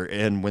speaker,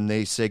 and when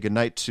they say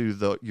goodnight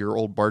to your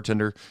old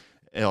bartender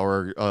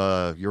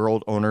or your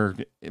old owner,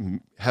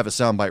 have a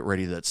soundbite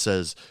ready that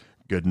says,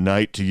 good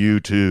night to you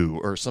too,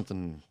 or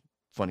something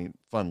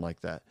fun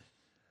like that.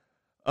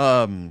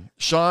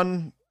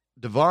 Sean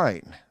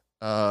Devine.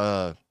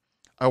 I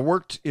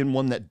worked in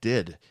one that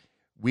did.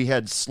 We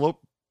had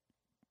slope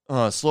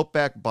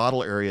back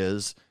bottle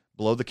areas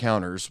below the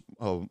counters.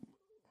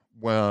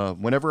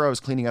 Whenever I was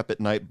cleaning up at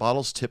night,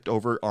 bottles tipped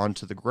over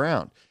onto the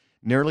ground.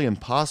 Nearly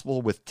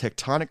impossible with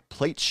tectonic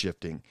plate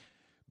shifting.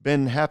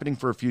 Been happening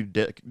for a few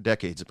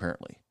decades,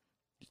 apparently.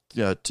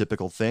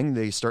 Typical thing.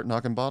 They start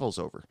knocking bottles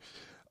over.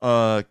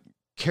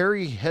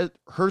 Carrie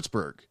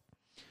Hertzberg.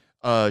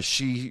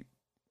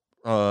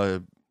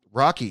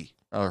 Rocky.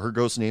 Her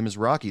ghost name is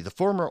Rocky. The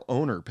former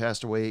owner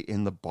passed away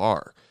in the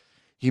bar.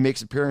 He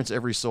makes appearance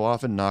every so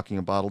often, knocking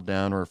a bottle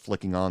down or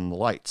flicking on the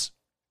lights.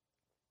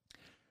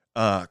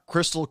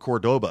 Crystal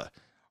Cordoba.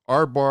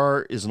 Our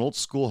bar is an old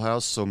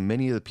schoolhouse, so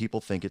many of the people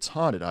think it's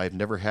haunted. I've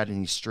never had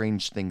any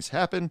strange things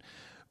happen,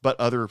 but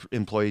other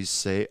employees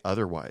say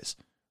otherwise.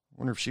 I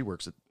wonder if she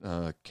works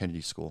at Kennedy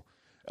School.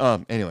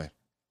 Anyway,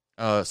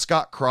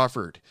 Scott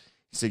Crawford.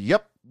 He said,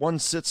 yep, one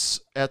sits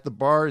at the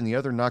bar and the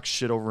other knocks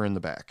shit over in the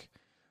back.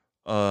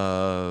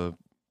 Kyle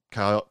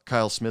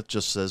Smith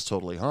just says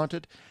totally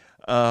haunted.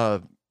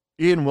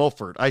 Ian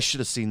Wilford, I should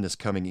have seen this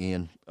coming,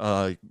 Ian.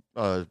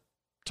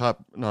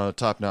 Top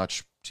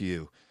notch to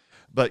you.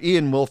 But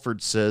Ian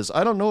Wilford says,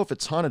 I don't know if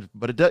it's haunted,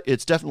 but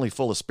it's definitely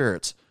full of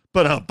spirits.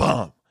 But a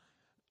bomb.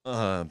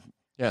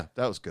 Yeah,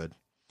 that was good.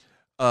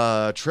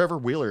 Trevor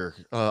Wheeler,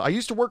 I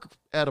used to work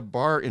at a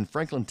bar in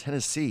Franklin,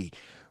 Tennessee,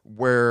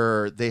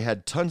 where they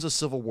had tons of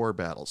Civil War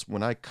battles.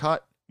 When I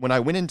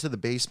went into the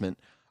basement,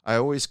 I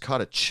always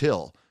caught a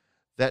chill.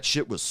 That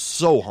shit was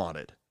so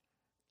haunted.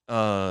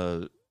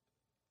 And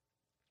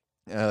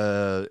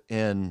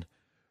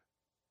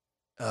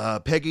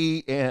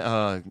Peggy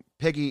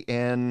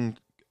and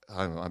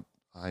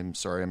I'm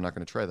sorry, I'm not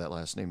going to try that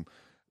last name.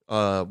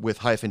 With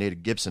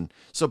hyphenated Gibson.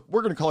 So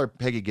we're going to call her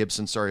Peggy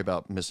Gibson. Sorry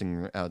about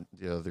missing out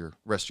the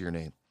rest of your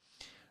name.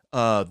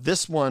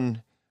 This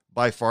one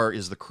by far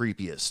is the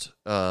creepiest.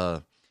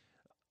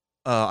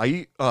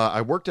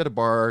 I worked at a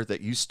bar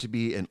that used to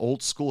be an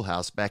old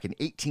schoolhouse back in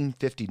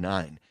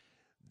 1859.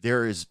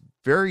 There is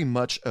very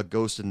much a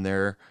ghost in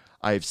there.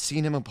 I've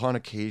seen him upon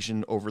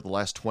occasion over the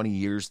last 20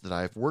 years that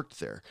I've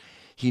worked there.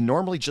 He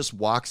normally just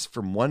walks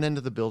from one end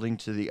of the building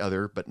to the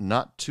other, but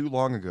not too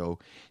long ago,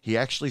 he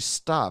actually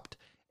stopped,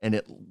 and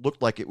it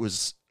looked like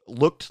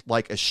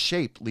a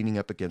shape leaning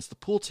up against the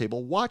pool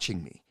table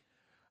watching me.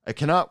 I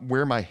cannot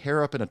wear my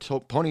hair up in a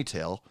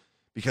ponytail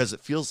because it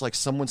feels like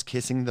someone's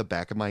kissing the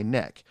back of my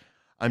neck.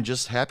 I'm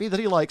just happy that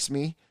he likes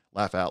me,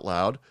 laugh out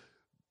loud,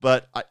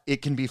 but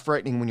it can be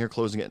frightening when you're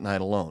closing at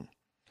night alone.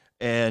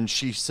 And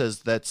she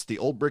says that's the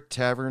Old Brick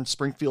Tavern,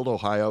 Springfield,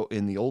 Ohio,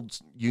 in the Old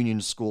Union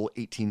School,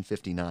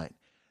 1859.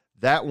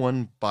 That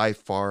one, by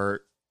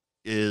far,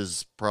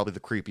 is probably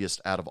the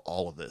creepiest out of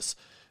all of this.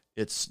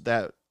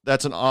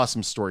 That's an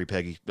awesome story,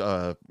 Peggy.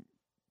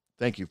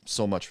 Thank you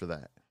so much for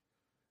that.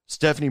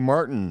 Stephanie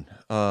Martin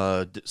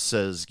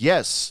says,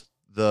 yes,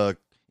 the,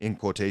 in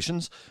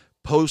quotations,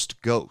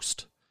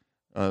 post-ghost.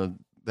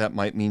 That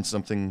might mean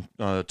something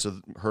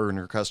to her and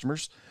her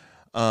customers.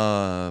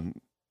 Other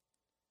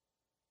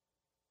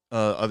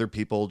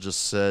people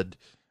just said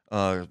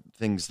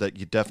things that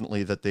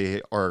that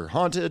they are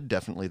haunted.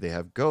 Definitely they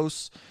have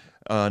ghosts.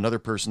 Another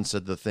person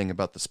said the thing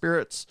about the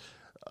spirits.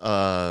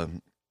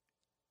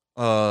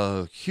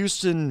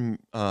 Houston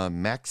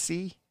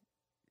Maxey.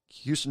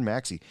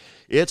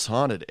 It's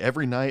haunted.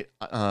 Every night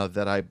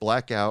that I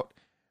black out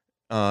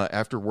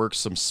after work,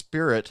 some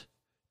spirit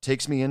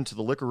takes me into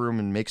the liquor room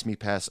and makes me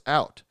pass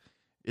out.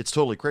 It's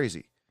totally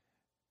crazy.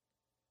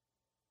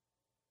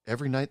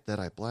 Every night that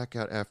I black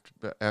out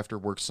after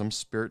work, some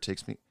spirit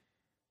takes me.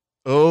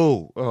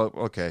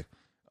 Okay.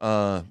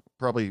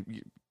 Probably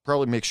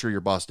make sure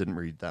your boss didn't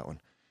read that one.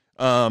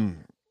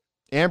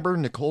 Amber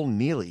Nicole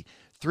Neely.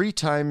 3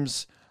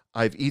 times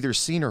I've either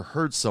seen or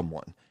heard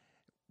someone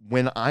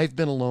when I've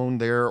been alone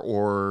there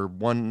or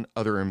one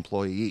other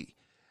employee.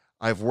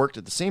 I've worked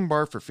at the same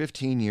bar for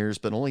 15 years,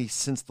 but only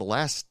since the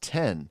last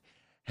 10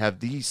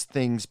 have these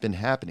things been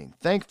happening.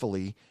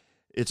 Thankfully,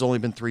 it's only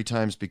been 3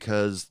 times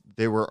because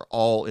they were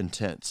all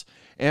intense.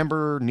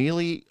 Amber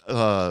Neely,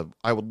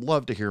 I would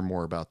love to hear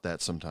more about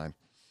that sometime.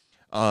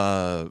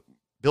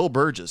 Bill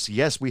Burgess.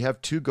 Yes, we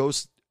have 2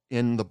 ghosts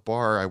in the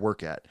bar I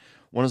work at.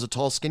 One is a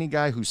tall, skinny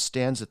guy who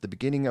stands at the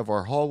beginning of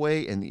our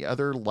hallway, and the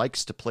other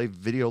likes to play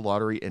video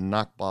lottery and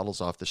knock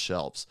bottles off the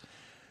shelves.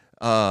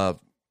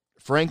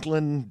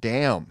 Franklin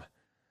Dam.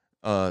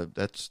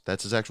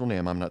 That's his actual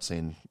name. I'm not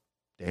saying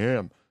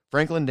damn.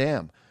 Franklin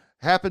Dam.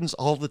 Happens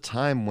all the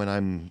time when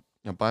I'm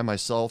by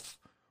myself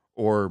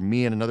or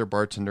me and another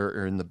bartender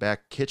are in the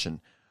back kitchen.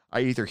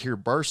 I either hear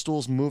bar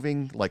stools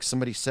moving like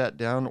somebody sat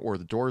down or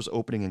the doors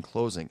opening and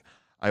closing.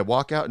 I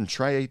walk out and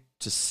try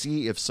to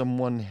see if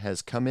someone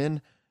has come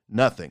in.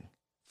 Nothing.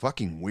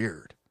 Fucking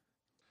weird.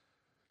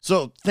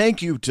 So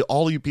thank you to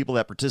all you people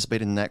that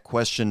participated in that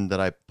question that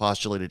I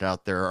postulated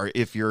out there, or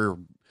if your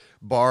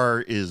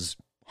bar is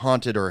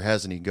haunted or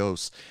has any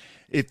ghosts.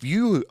 If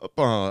you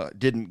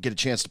didn't get a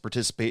chance to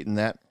participate in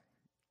that,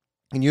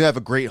 and you have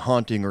a great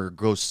haunting or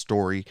ghost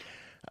story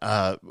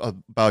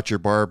about your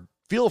bar,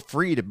 feel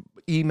free to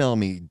email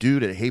me,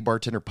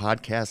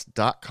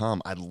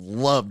 dude@heybartenderpodcast.com. I'd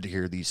love to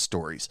hear these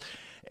stories.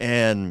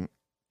 And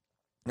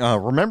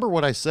remember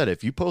what I said.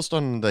 If you post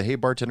on the Hey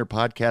Bartender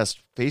Podcast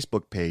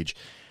Facebook page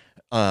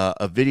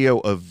a video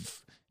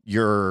of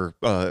your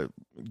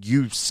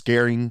you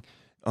scaring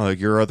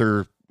your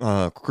other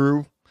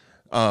crew,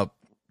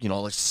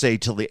 let's say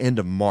till the end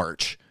of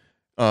March,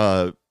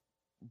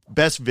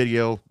 best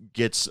video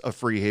gets a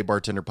free Hey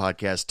Bartender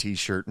Podcast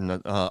t-shirt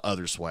and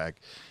other swag.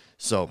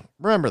 So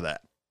remember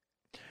that.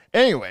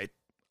 Anyway,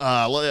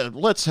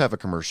 let's have a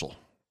commercial.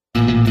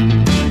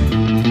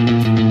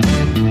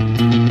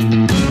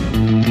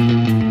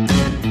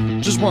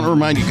 Just want to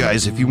remind you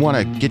guys, if you want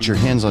to get your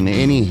hands on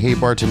any Hey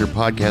Bartender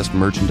Podcast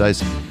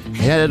merchandise,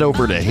 head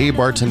over to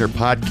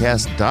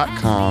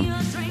heybartenderpodcast.com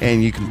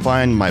And you can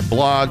find my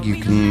blog,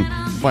 you can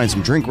find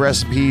some drink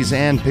recipes,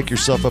 and pick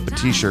yourself up a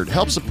t-shirt.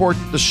 Help support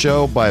the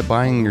show by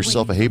buying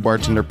yourself a Hey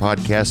Bartender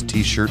Podcast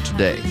t-shirt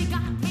today.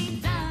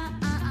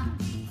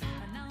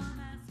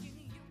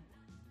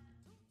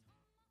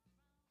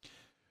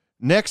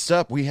 Next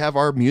up, we have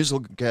our musical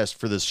guest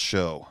for this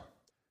show.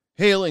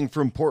 Hailing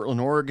from Portland,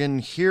 Oregon,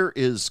 here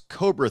is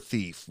Cobra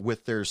Thief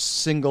with their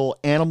single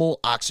Animal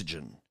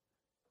Oxygen.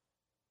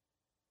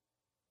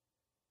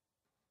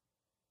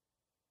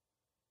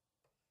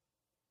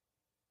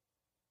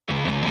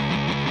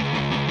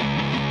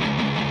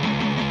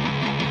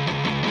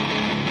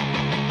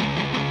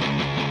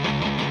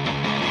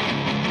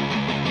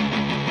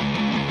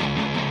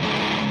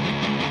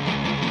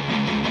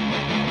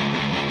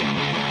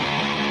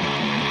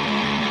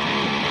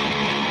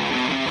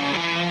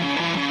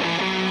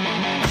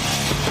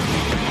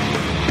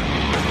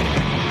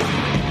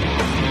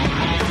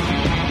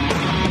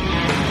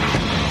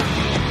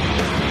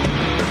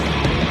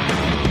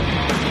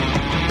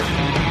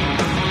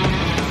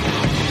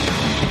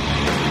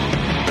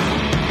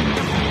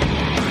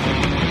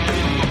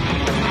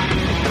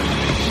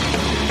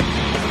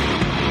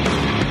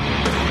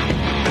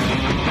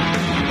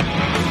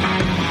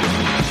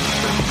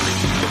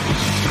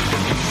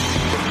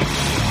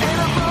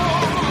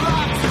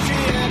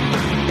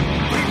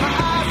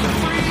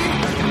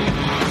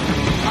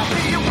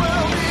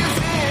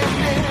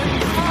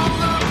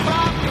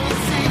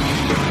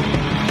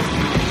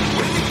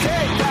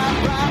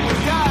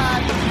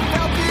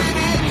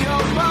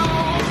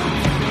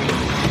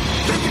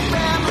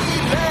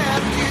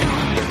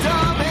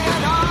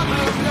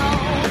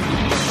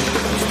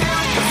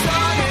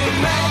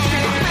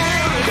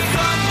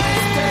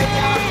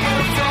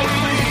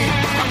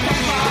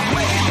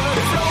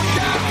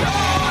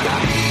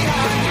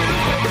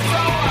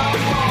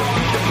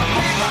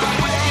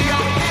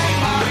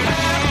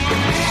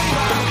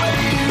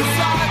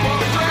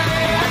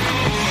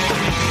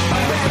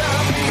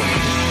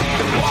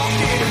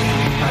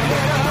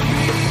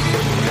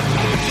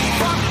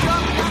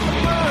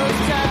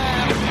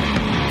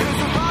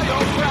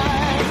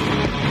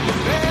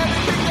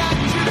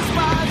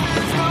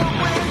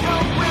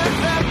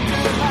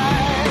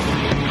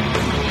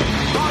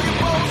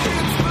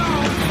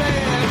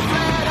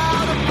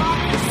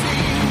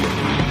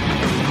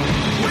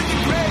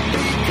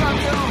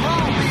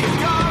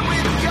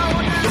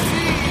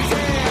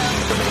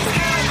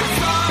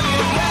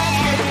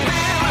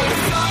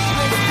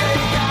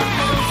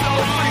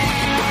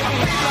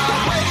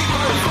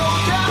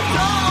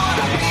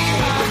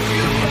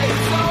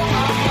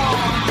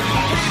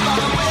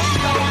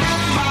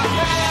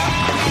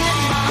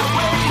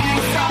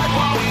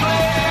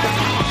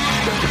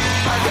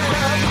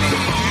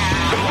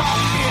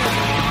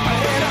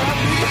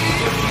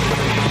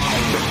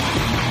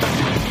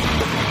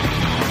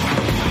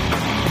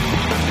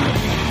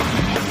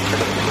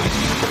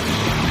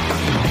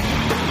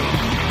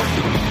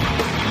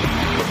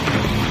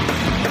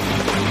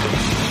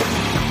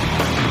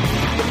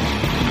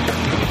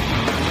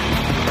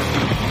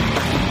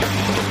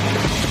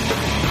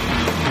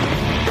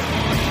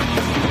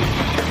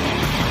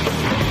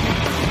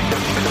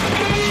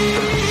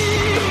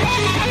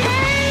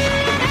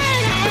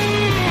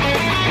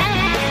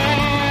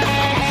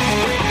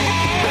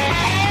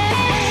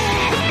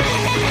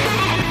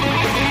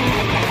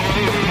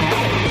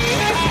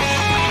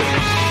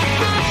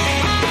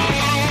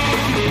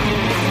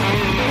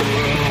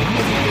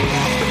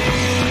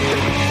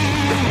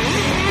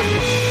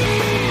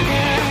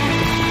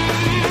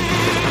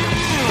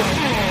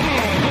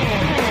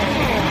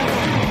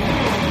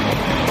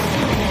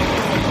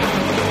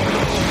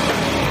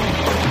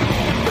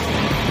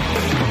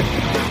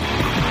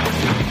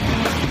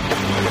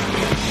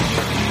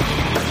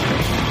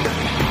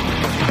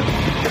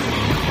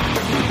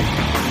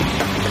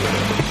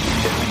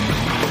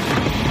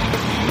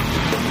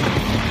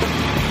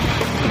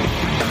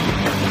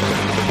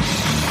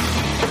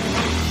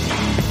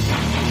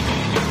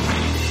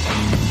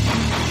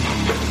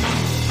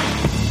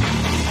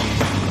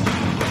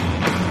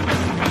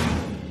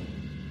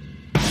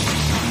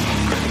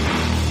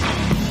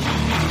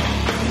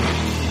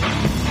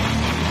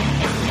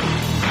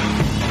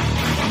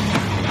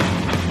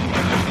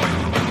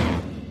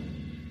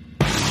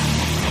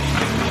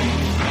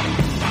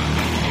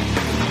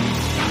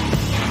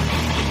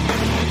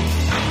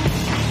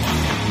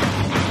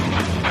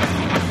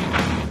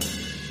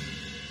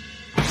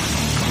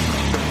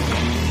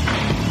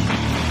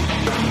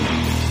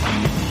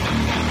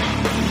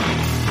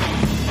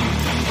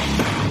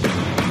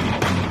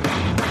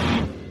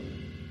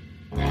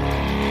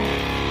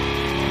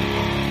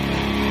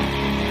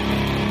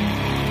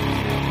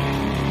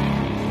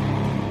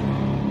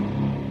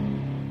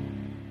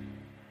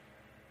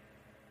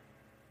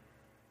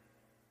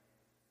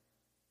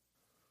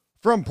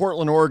 From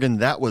Portland, Oregon,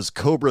 that was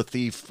Cobra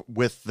Thief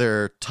with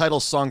their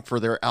title song for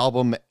their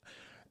album,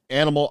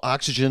 Animal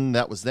Oxygen.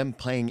 That was them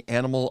playing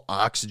Animal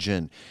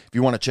Oxygen. If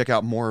you want to check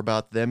out more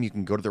about them, you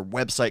can go to their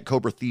website,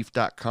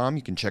 cobrathief.com.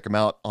 You can check them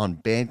out on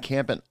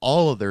Bandcamp and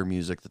all of their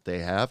music that they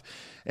have.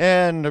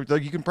 And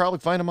you can probably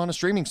find them on a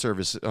streaming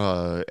service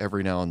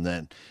every now and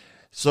then.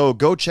 So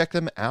go check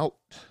them out.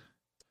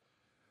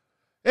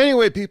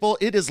 Anyway, people,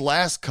 it is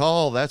last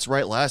call. That's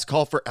right, last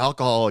call for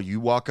alcohol. You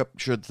walk up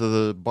to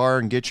the bar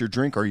and get your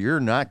drink, or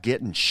you're not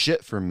getting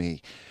shit from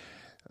me.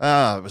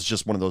 It was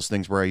just one of those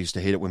things where I used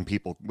to hate it when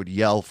people would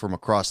yell from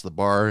across the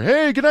bar,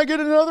 "Hey, can I get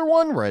another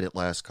one?" right at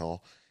last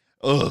call.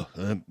 Ugh,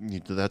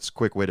 that's a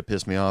quick way to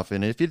piss me off.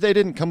 And if they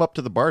didn't come up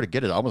to the bar to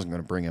get it, I wasn't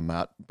going to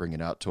bring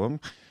it out to them.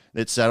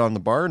 It sat on the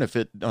bar, and if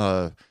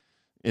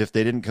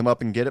they didn't come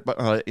up and get it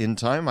in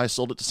time, I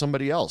sold it to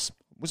somebody else.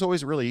 It was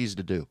always really easy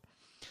to do.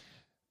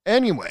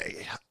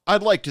 Anyway,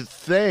 I'd like to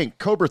thank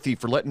Cobra Thief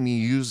for letting me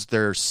use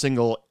their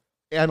single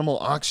Animal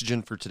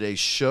Oxygen for today's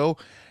show.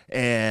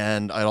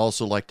 And I'd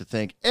also like to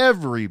thank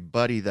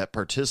everybody that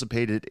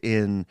participated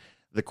in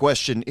the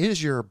question,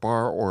 is your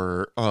bar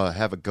or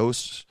have a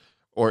ghost?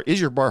 Or is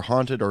your bar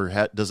haunted, or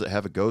does it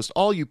have a ghost?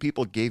 All you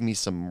people gave me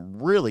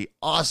some really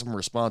awesome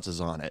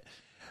responses on it.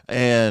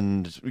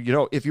 And,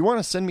 if you want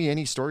to send me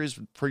any stories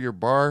for your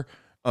bar,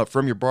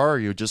 from your bar, or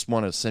you just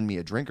want to send me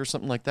a drink or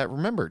something like that,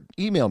 remember,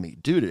 email me,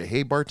 dude, at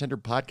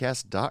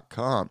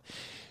heybartenderpodcast.com.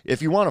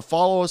 If you want to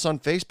follow us on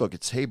Facebook,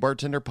 it's Hey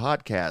Bartender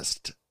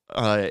Podcast.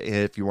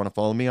 If you want to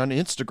follow me on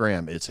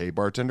Instagram, it's Hey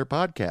Bartender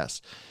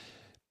Podcast.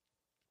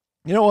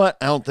 You know what?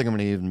 I don't think I'm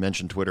going to even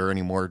mention Twitter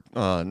anymore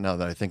now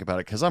that I think about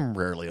it, because I'm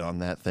rarely on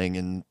that thing,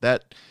 and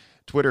that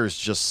Twitter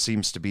just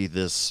seems to be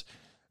this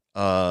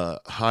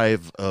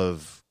hive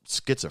of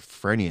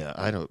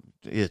schizophrenia.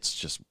 It's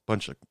just a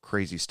bunch of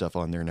crazy stuff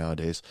on there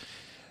nowadays.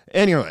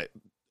 Anyway,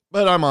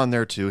 but I'm on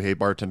there too. Hey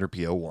Bartender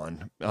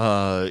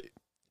PO1.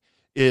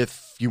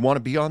 If you want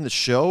to be on the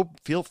show,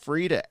 feel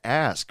free to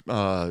ask,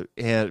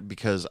 and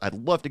because I'd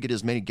love to get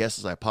as many guests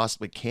as I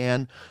possibly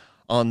can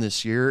on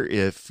this year.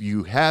 If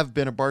you have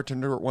been a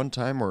bartender at one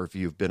time, or if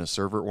you've been a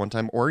server at one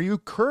time, or you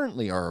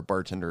currently are a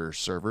bartender or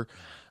server,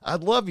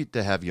 I'd love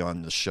to have you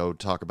on the show,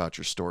 talk about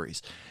your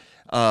stories.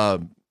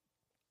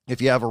 If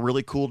you have a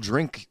really cool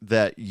drink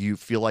that you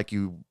feel like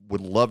you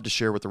would love to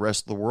share with the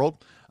rest of the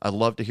world, I'd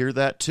love to hear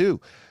that too.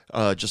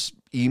 Just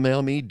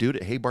email me, dude,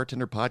 at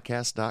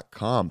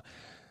heybartenderpodcast.com.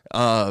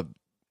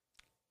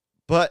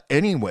 But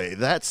anyway,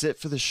 that's it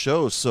for the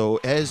show. So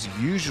as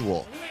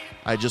usual,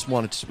 I just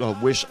wanted to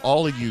wish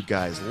all of you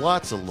guys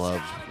lots of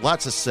love,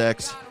 lots of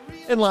sex,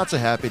 and lots of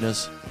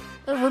happiness.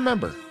 And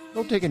remember,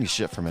 don't take any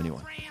shit from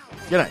anyone.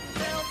 Good night.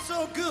 Felt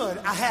so good,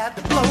 I had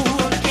to blow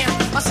again.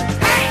 I said,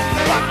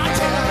 hey,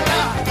 bartender,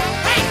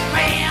 hey,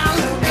 man,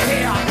 look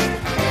here.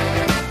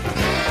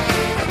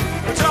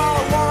 Draw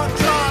one,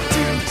 draw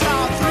two,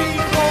 draw three,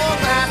 four,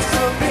 that's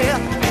a bit.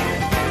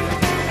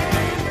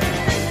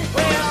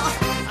 Well,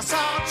 I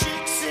saw a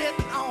chick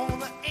sitting on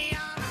the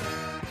end.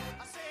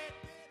 I said,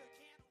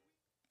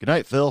 Good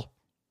night, Phil.